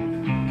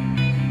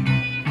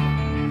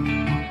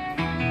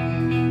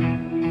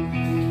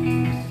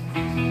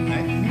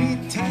 Let me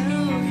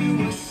tell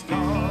you a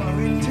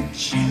story to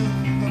chill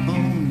the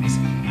bones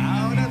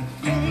out of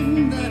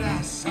thing that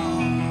I saw.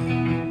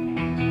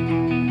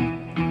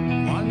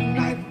 One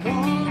night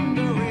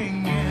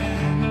wandering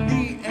in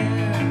the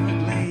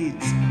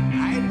Everglades,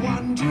 I'd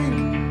one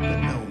drink but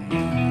no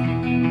more.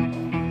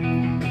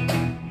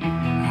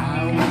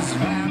 I was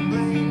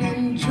rambling,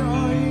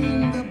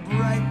 enjoying the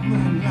bright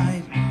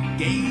moonlight,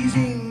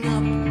 gazing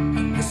up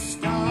at the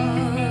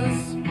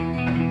stars,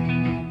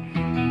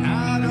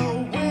 not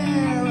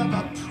aware of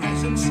a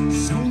presence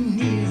so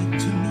near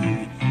to me,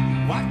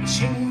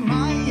 watching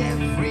my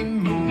every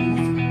move.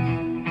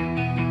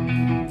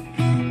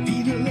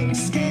 Feeling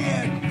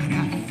scared, and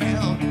I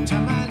fell to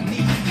my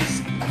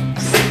knees.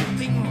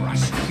 Something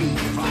rushed me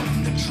from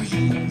the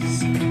trees,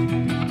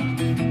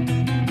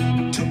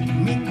 took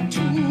me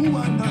to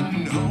an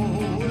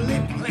unholy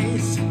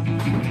place.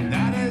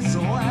 That is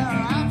where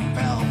I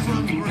fell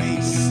from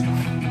grace.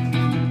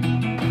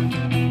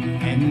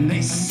 And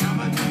they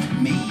summoned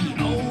me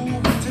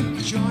over to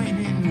join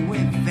in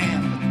with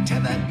them to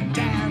the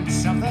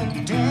dance of the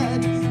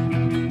dead.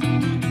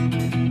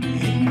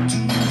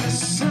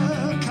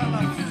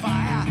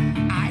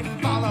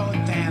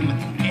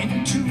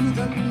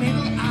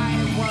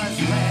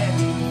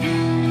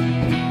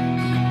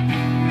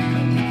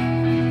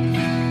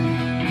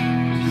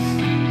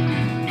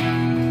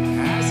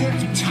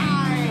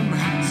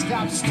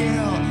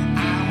 still,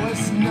 I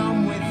was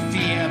numb with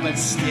fear, but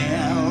still,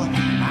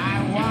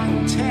 I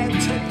wanted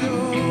to go.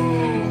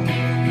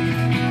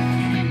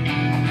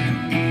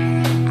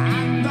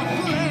 And the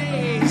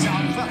blaze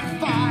of the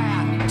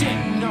fire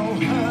did no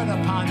hurt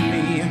upon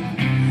me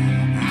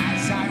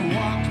as I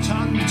walked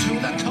onto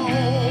the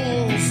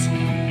coals.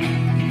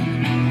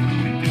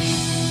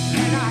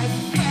 Then I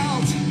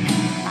felt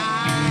I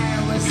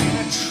was in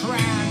a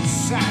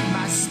trance and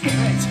my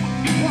spirit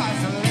was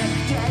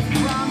lifted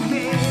from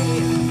me.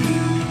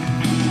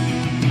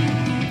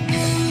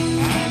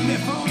 And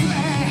if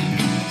only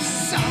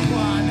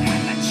someone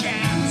had the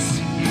chance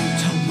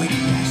to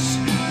witness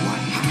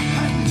what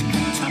happened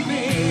to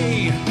me.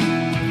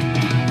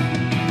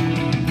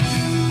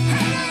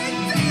 And I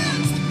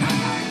danced, and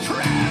I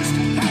pranced,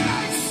 and I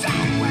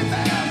sang with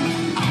them.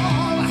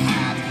 All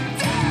had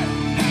death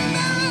in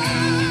their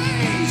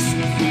eyes.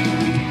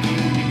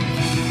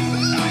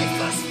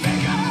 Lifeless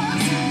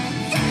figures,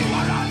 they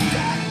were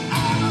undead,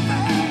 all of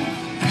them.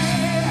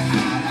 They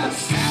had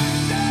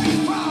ascended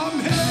from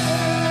hell.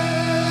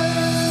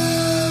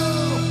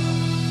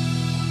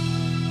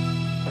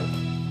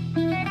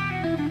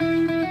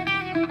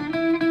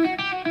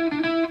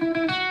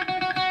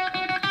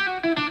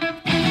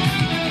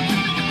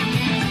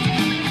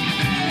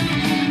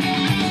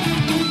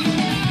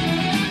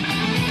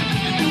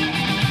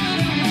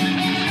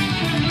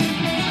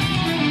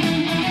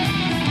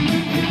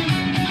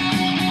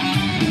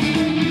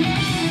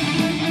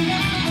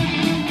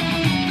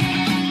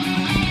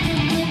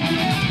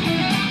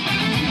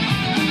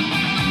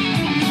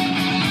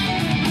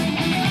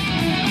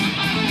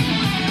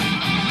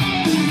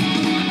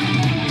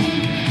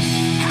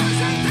 As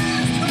I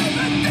danced with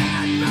the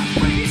dead, my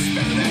free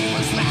spirit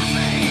was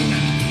laughing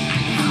and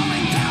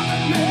howling down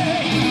at me.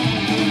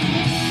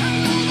 And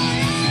though my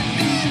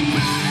undead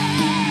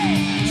body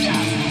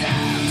just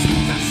danced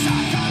the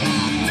circle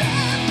of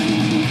death,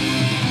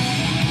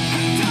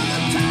 until the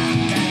time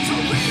came to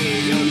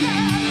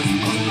reunite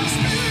with my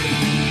spirit,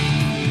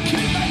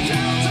 keep it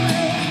down to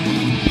me.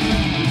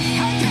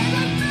 I didn't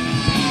know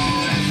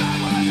if I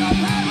was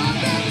alive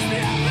against the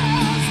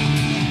others,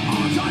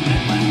 or join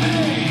in with me.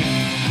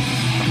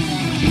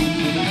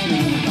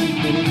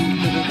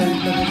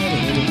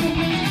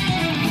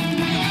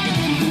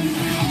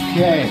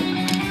 Okay.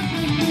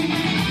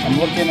 I'm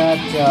looking at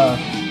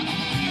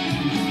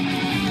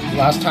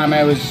last time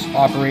I was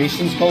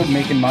operations code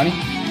making money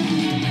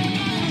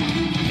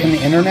in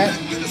the internet.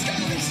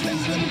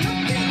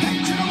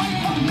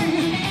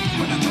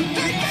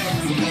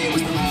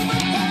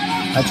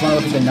 I just want to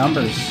look at the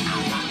numbers.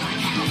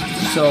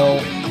 So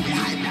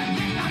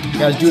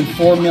I was doing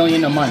 4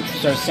 million a month.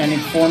 So I was sending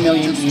 4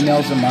 million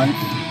emails a month.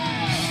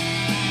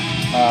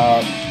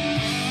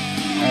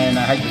 And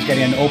I was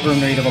getting an open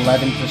rate of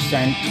 11%.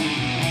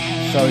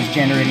 So I was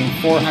generating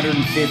 450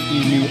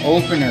 new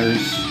openers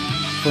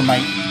for my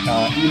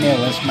email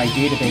list, my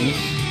database.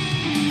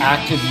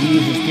 Active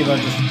users, people are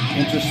just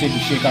interested in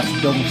shit, got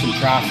building some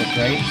traffic,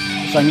 right?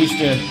 So I'm used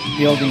to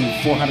building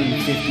 450,000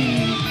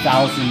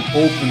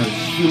 openers,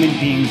 human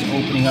beings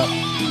opening up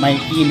my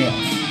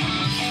emails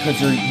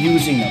because they're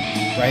using them,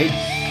 right?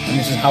 And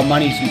this is how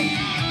money's made.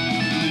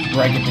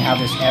 Where I get to have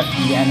this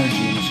FE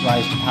energy, this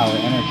rise to power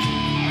energy.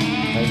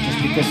 Right?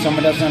 Just because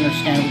someone doesn't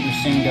understand what you're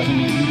saying doesn't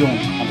mean you don't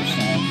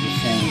understand what you're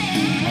saying.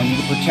 And you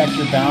need to protect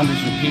your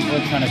boundaries when people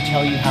are trying to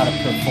tell you how to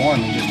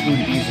perform and just who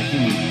to be as a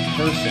human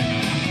person.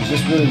 It's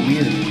just really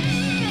weird.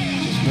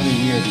 It's just really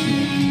weird to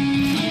me.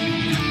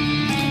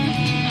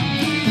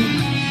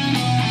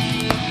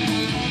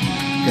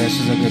 Okay, this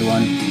is a good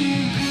one.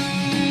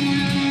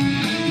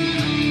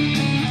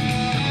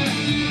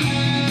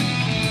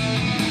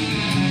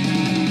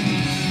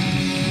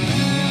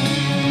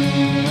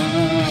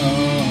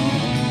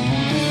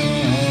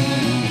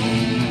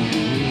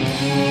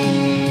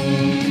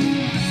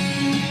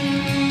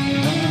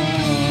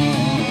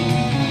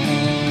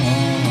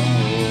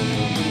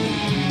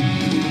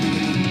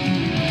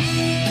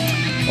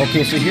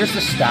 Okay, so here's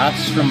the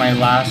stats from my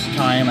last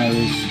time I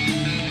was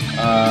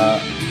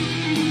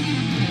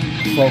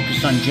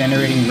focused on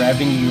generating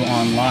revenue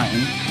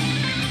online,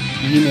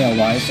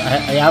 email-wise.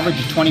 I average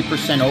a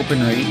 20%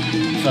 open rate,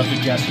 so I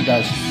suggest you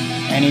guys,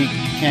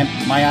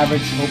 my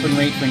average open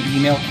rate for an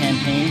email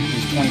campaign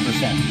is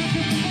 20%.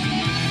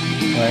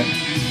 Right?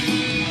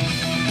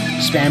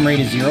 Spam rate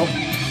is 0.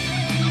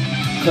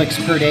 Clicks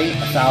per day,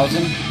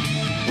 1,000.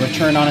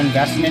 Return on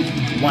investment,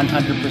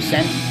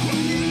 100%.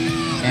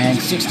 And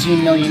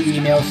 16 million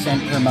emails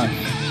sent per month.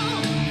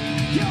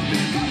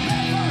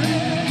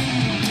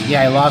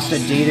 Yeah, I lost a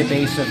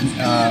database of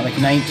like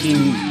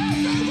 19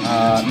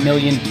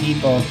 million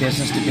people,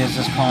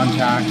 business-to-business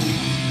contacts.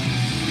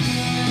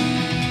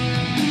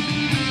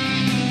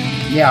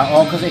 Yeah,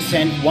 all because I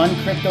sent one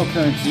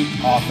cryptocurrency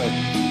offer.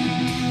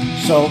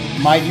 So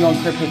my view on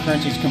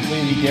cryptocurrency is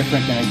completely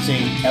different than I'd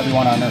say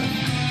everyone on earth,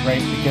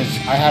 right? Because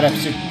I had a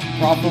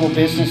profitable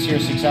business here,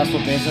 successful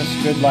business,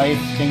 good life,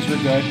 things were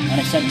good,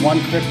 and I sent one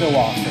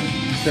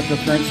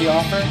cryptocurrency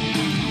offer,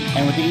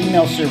 and with the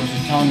email service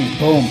was telling me,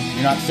 boom,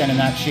 you're not sending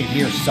that shit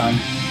here, son.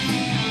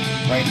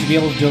 right? To be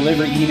able to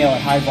deliver email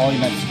at high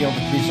volume at scale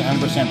to produce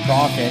 100%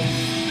 profit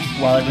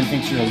while everyone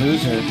thinks you're a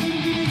loser,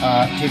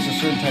 takes a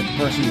certain type of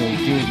person to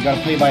do it. You got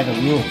to play by the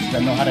rules. You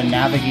got to know how to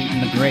navigate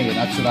in the gray, and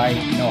that's what I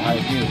know how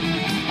to do.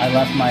 I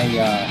left my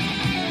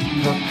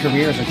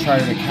career as a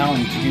chartered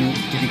accountant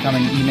to become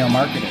an email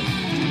marketer.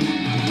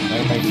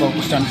 Right? I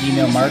focused on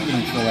email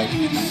marketing for like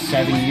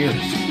 7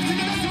 years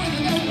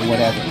or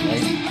whatever.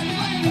 Right?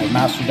 I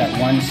mastered that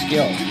one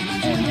skill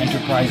and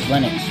enterprise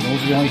Linux.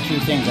 Those are the only two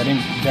things. I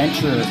didn't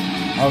venture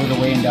out of the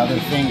way into other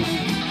things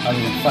other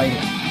than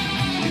fighting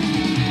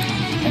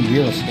and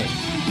real estate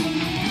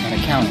and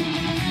accounting.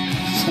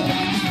 So,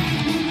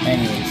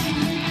 anyways,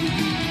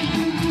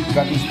 I've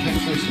got these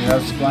pictures here. I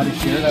was glad to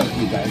share that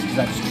with you guys because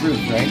that's truth,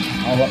 right?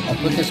 I'll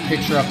put this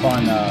picture up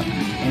on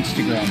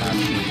Instagram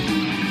actually.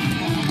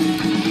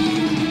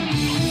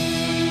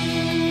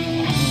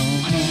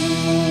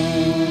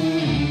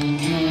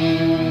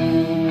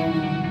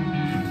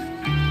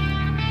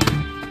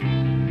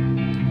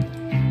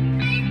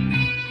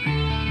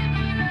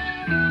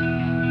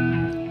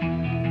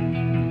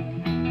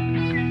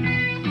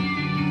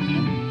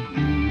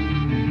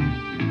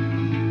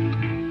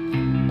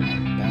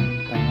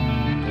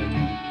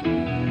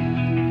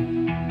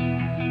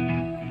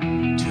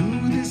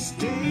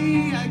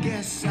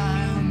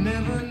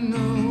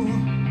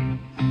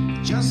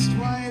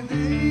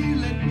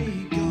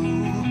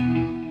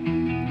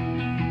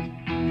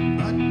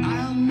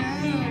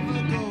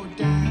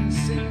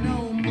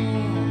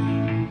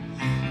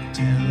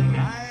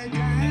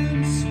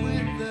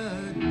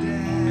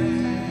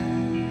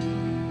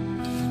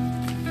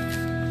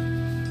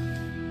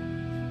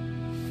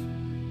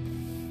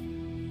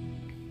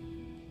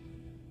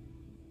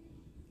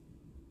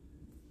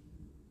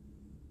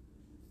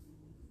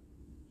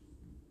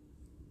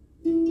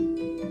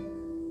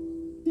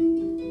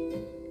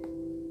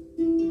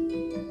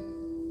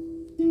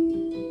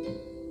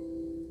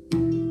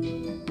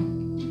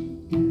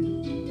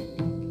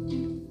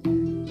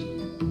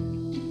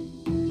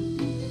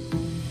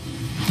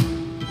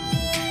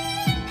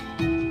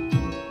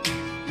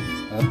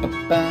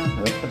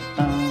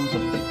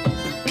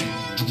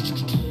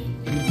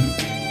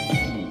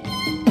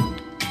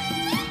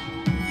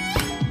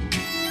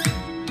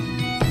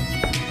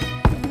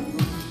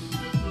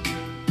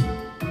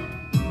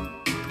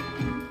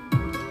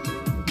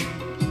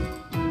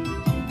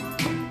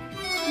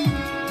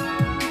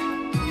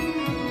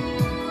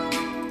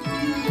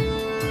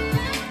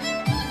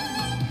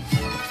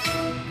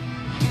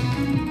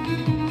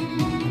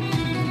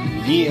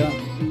 Yeah.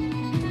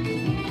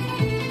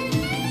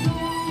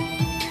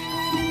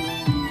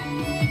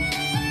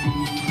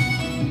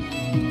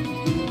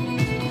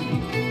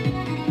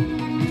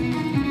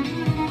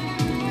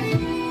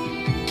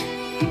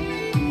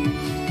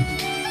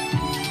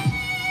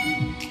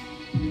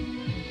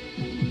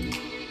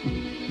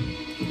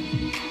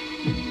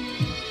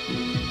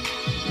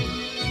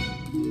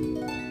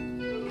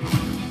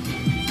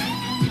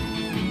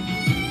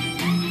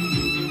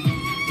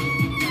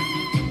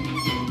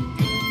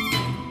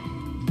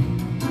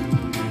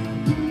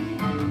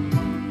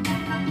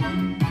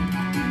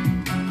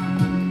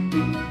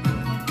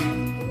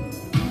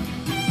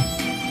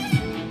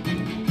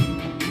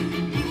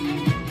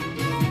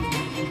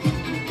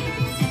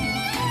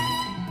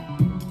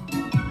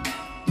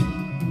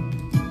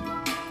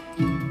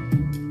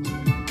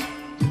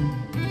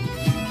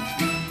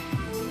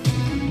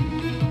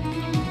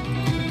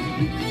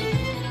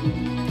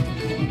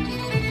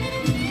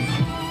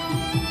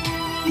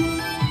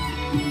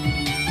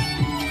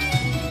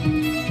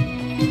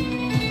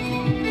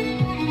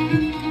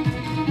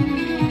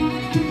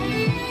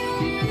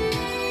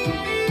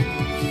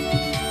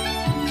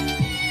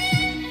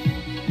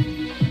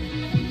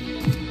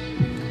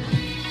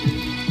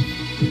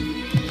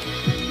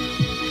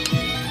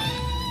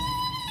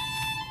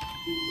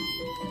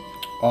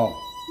 Oh,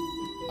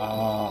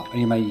 I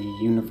need my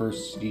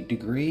university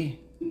degree.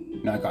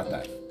 No, I got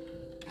that.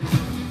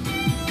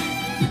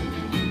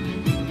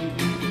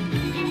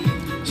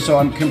 So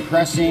I'm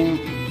compressing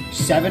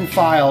 7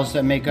 files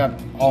that make up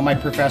all my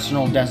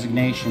professional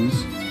designations,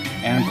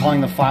 and I'm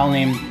calling the file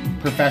name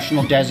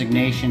Professional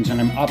Designations,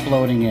 and I'm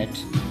uploading it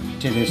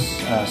to this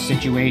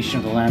situation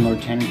of the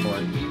landlord-tenant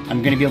board.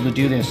 I'm going to be able to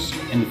do this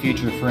in the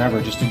future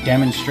forever, just to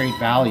demonstrate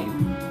value.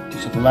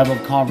 So the level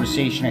of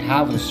conversation I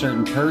have with a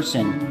certain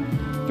person,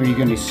 you're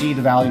going to see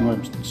the value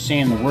of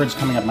saying the words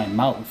coming out of my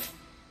mouth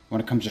when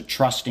it comes to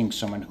trusting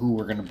someone who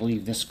we're going to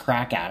believe this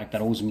crack addict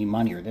that owes me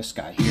money or this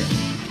guy here.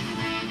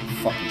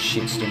 Fucking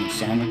shit-stain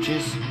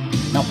sandwiches.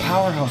 Now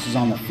Powerhouse is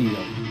on the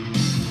field.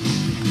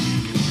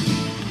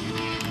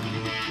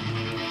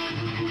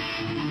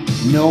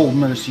 No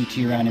mercy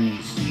to your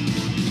enemies.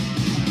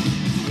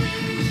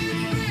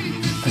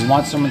 Because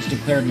once someone's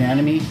declared an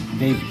enemy,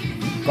 they've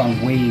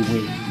gone way,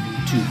 way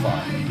too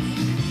far.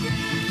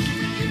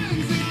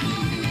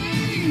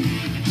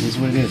 It is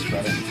what it is,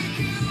 brother.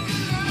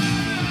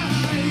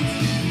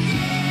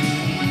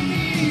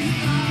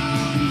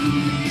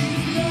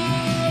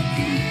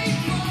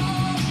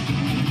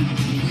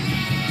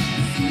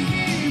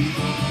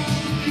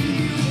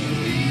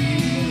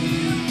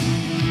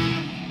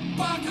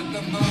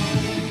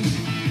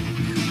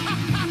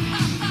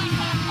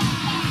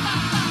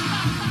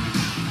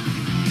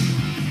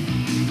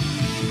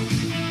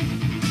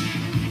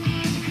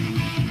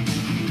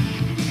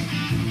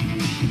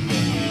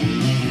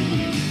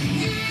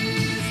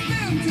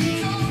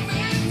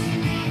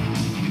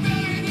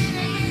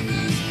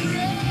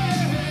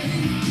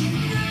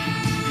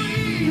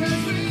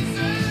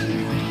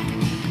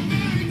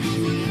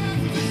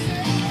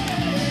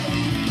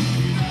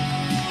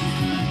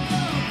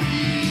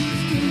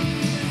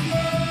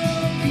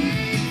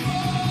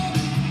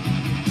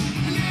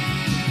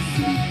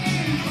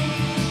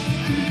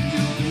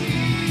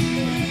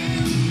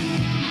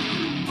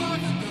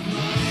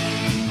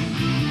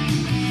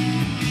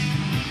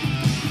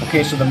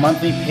 Okay, so the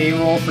monthly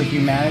payroll for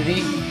humanity,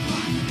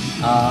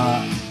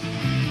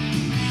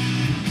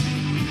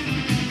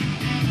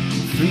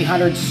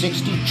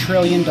 $360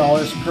 trillion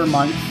per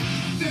month.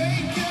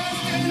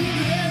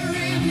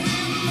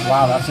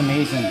 Wow, that's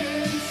amazing.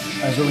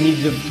 So we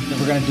need to,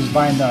 we're going to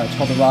design it's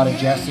called the Rod of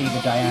Jesse,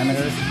 the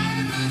diameter,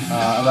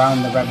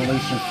 around the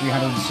revolution of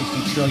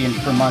 360 trillion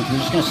per month. We're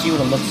just going to see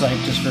what it looks like,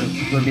 just for,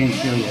 we're being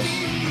curious.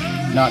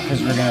 Not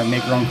because we're going to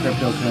make our own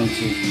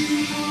cryptocurrency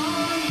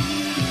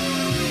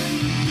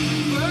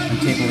and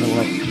take over the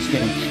world. Just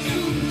kidding.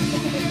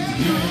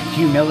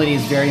 Humility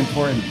is very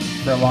important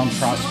for a long,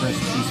 prosperous,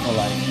 peaceful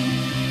life.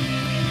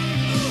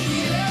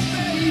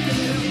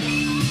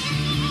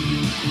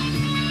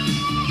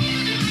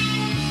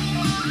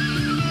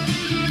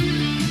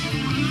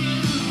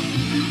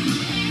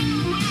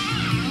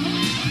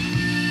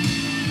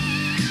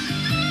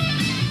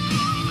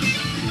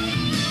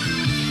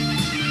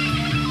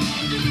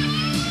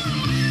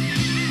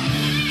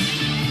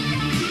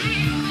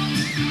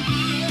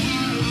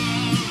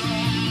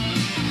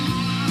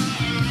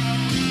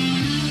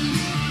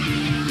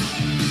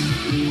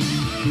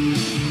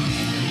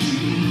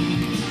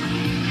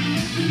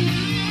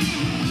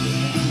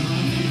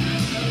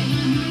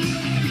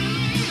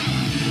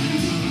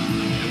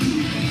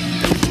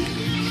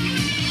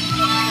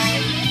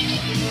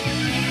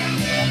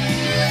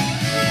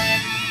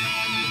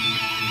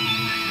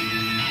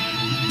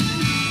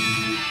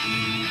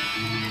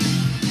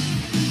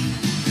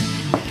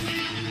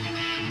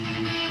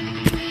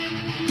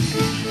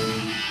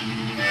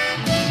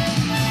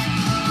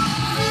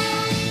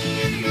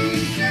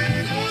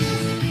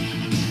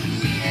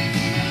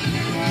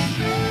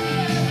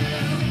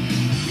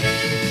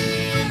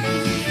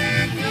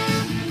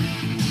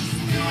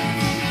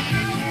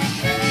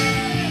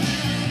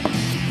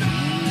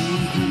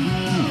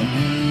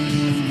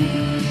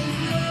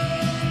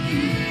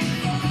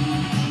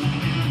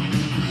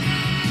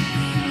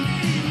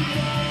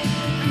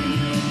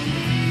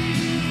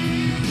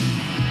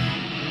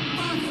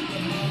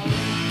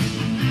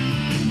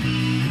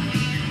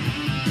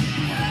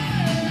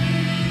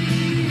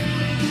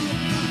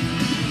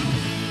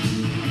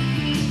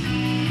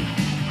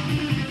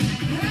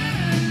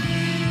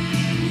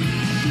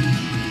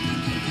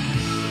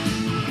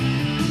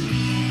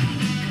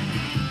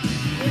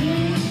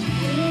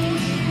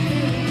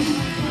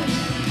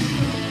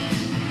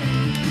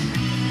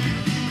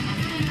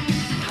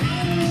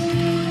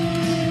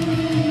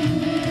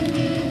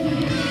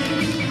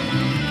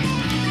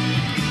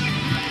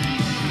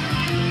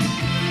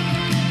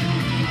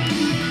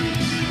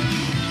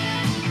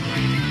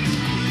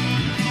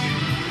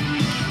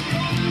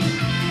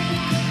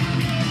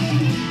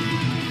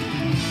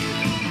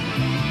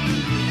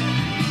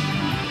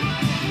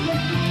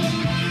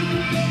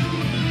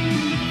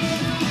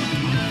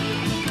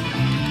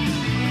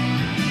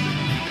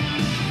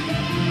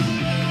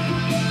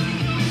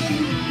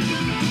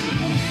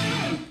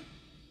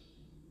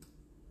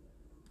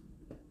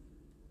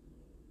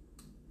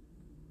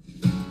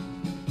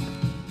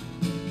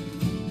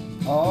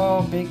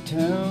 Oh, big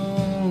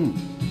tune.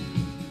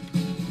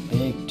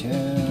 Big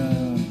tune.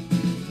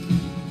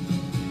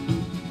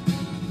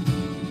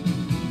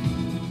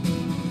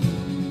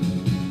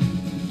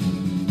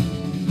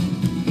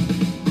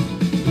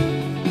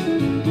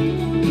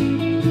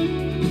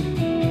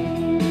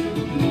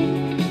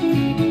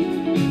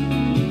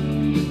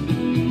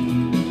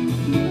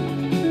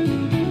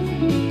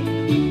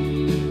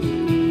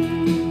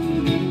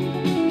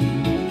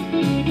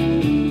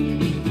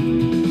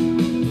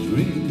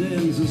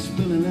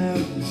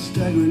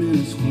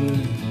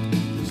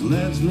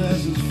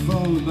 Glasses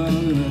fall about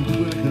and a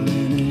crackling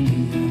in the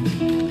air.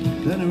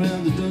 Then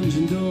around the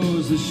dungeon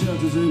doors, the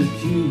shutters in a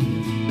queue.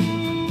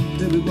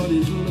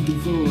 Everybody's looking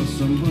for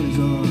somebody's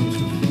arms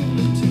to fall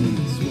into.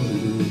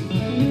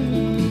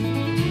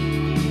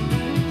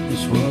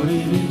 It's what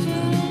it is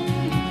now.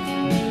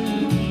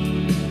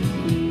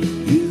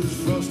 Here's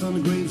frost on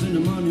the graves and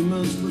the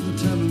monuments, but the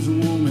taverns are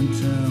warm in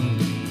town.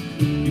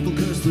 People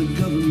curse the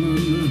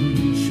government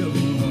and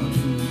shovel hard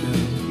food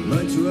down.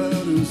 Lights are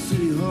out in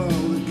City Hall,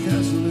 the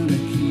castle and the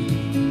key.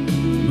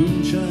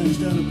 Moon shines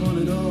down upon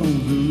it all,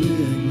 the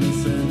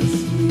legless and the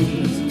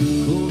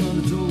sleepless. Cold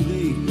on the toll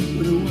gate,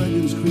 where the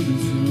wagons creeping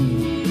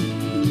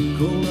through.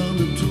 Cold on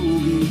the toll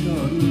gate,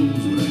 God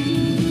knows what I can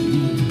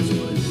do. That's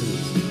what it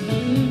is.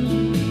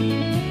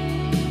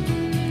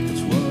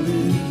 That's what it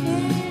is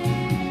now.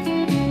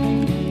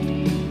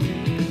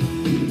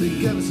 The big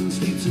garrison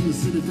sleeps in the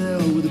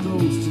citadel with the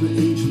ghosts of the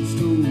ancient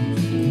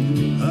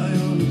stones.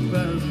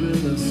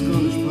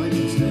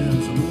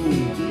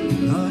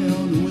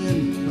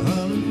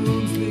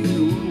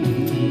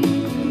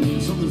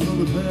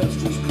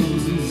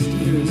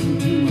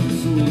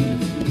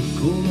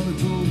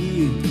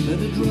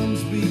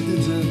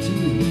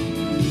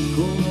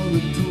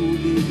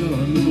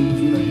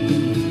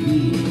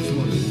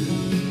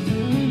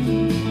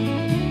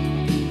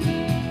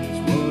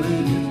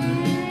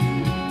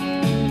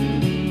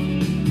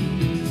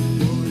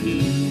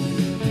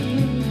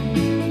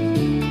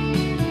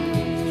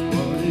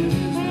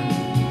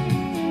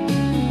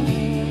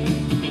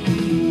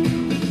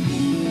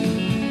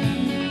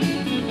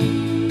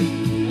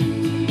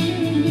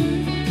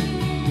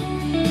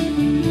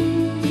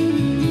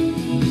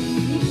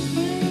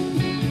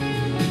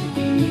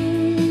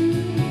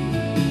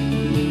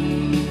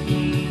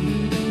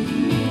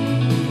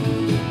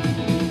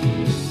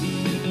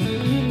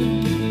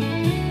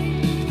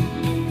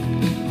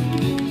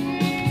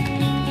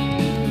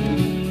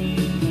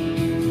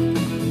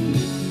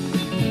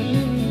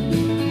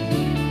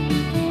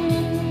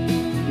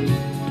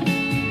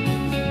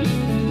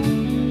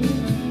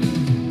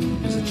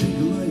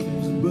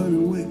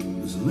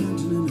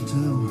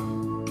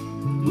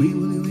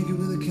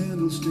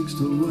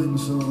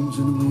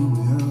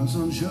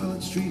 house on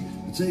Charlotte Street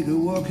to take a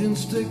walking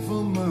stick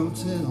from my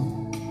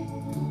hotel.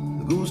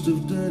 The ghost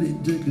of Dirty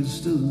Dick is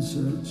still in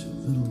search of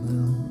Little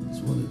Nell. That's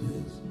what it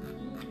is.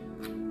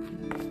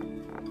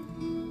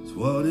 It's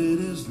what it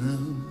is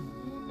now.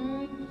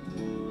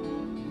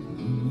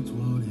 It's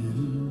what it is.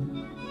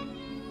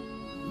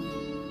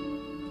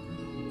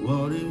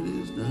 What it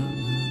is now.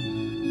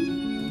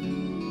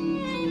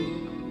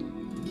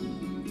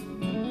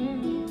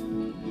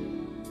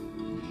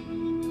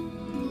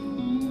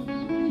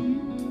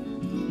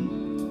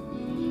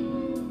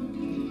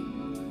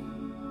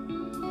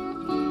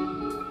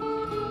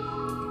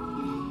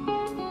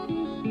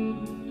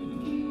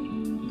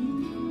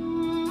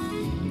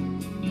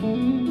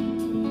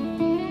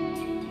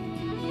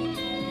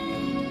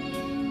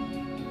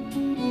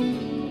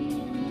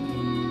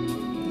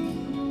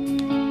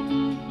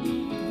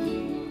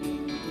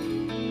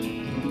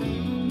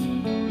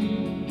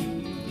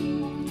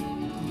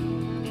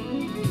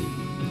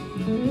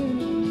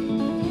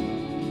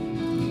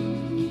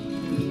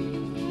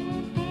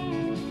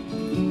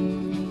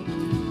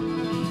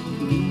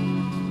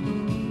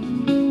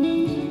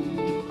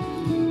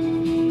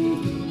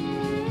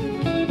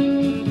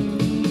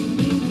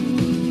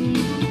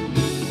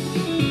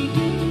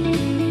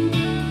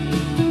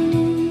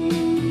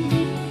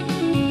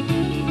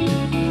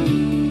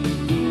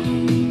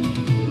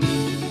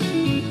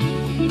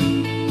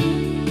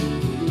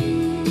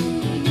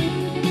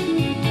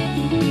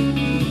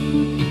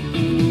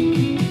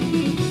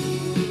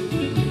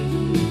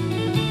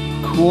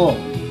 Cool.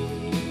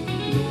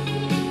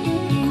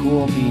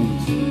 Cool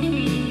beans.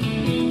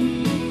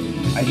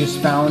 I just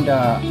found,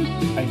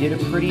 I did a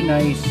pretty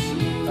nice,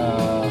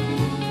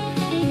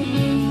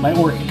 my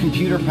work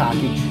computer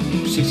package,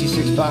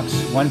 66 bucks,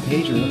 one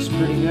pager, looks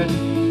pretty good.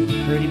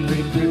 Pretty.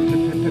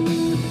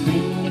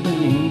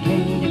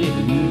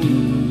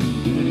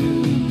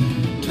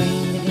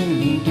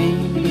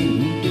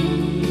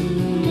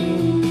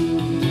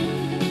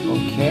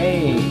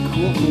 Okay,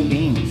 cool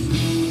beans.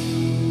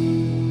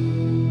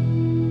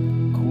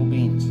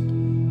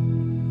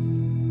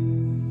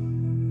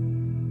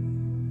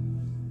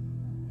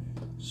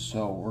 So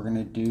we're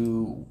going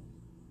to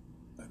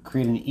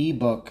create an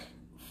ebook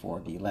for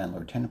the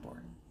landlord tenant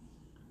board.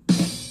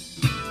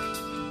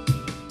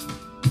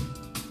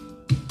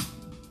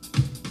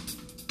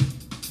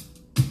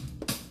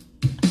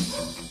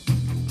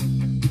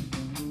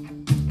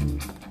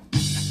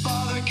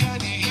 Father, can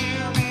you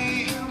hear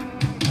me?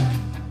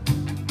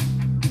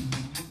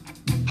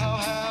 How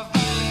have I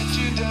let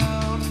you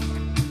down?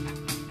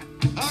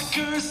 I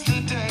curse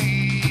the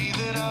day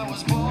that I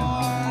was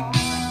born.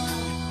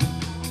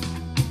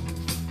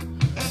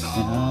 And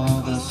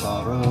all the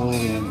sorrow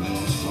in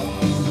this world.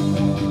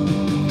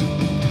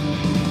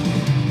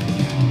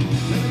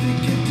 Let me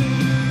get to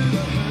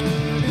the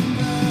hurting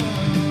ground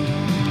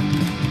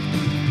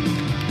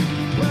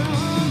where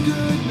all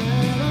good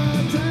men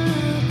are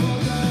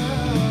trampled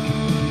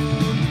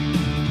down.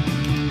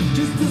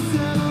 Just to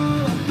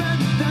settle a bet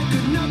that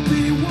could not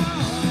be won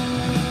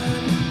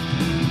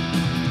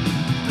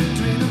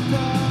between a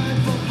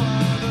prideful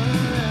father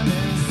and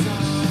his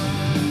son.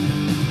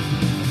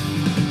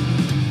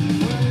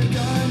 Will you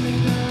guide me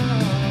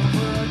now,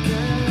 for I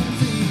can't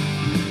see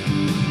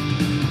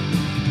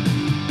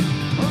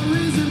a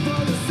reason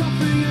for the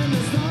suffering and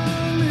this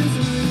long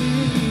misery.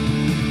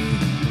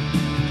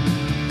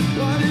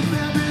 What if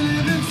every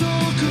living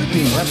soul could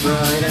be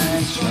Upright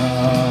and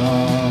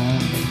strong.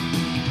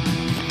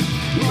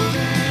 what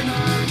then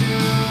I do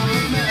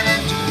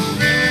imagine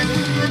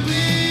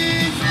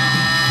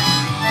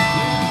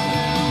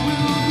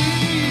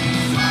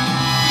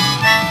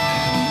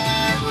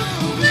there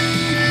will be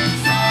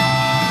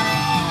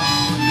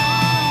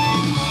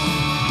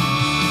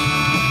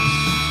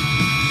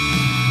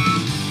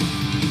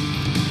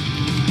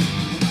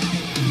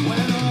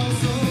when all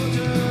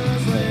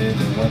soldiers lay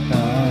their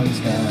weapons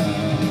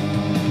down,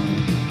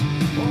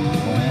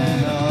 when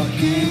all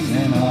kings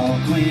and all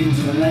queens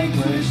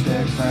relinquish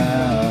their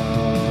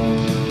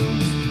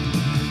crowns,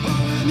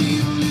 when the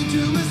only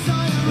true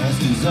Messiah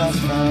rescues us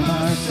from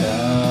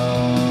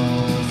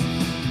ourselves.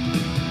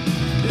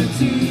 It's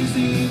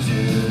easy to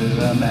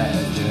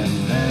imagine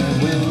there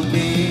will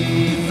be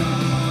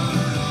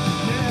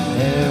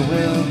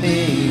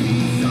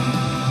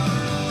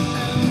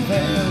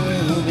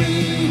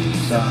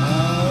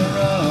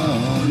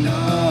sorrow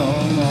no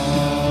more.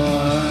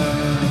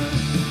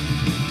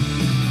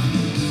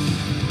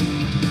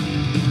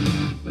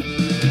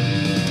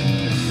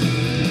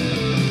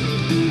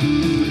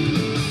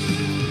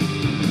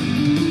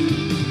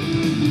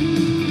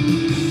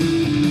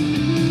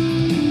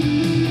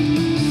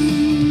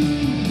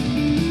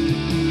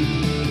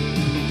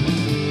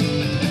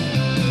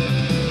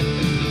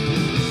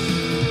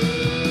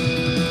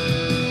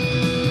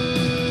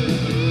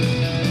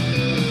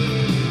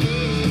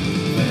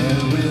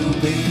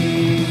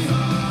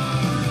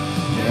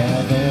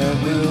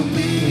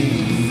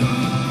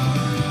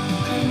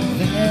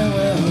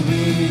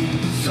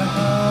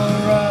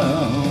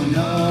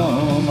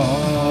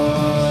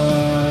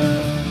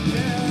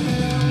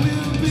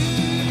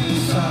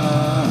 sorrow.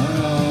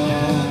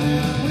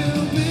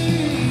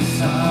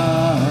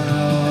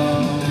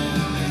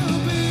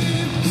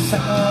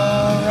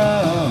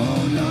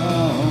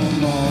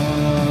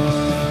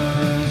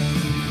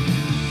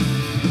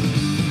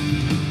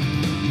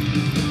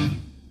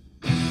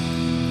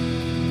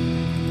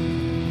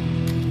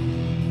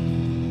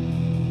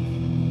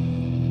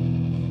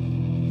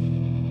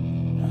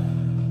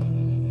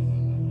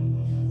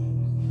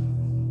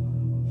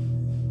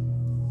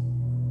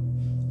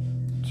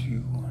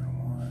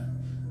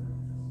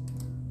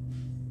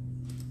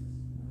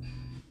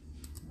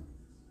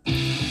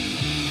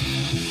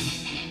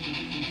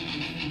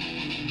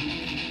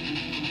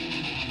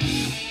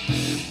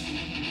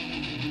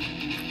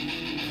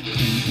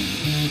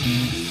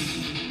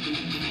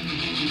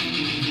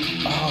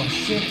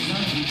 shit,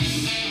 son.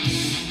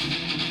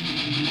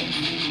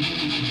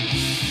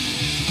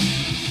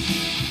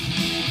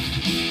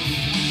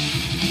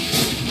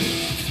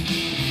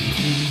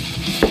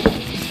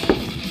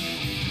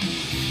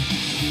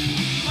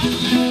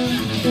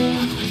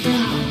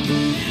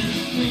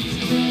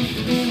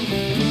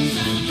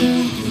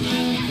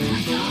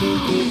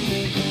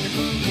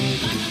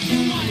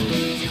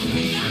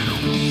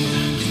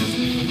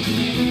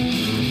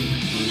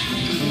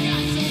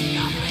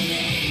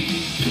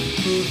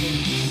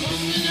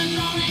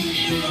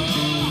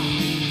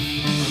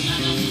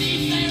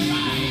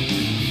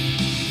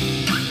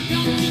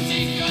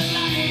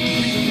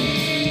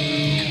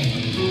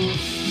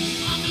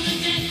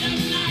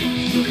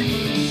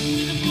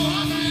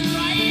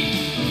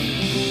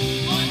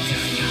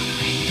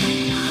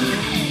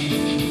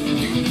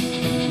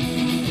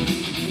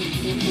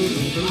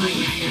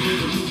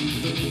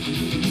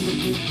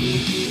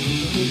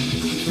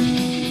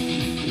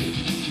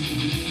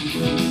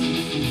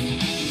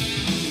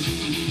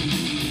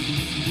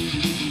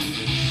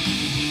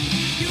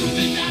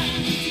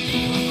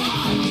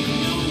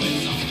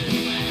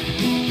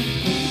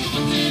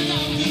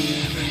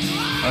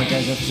 Alright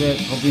guys, that's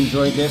it. Hope you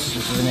enjoyed this.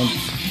 This is an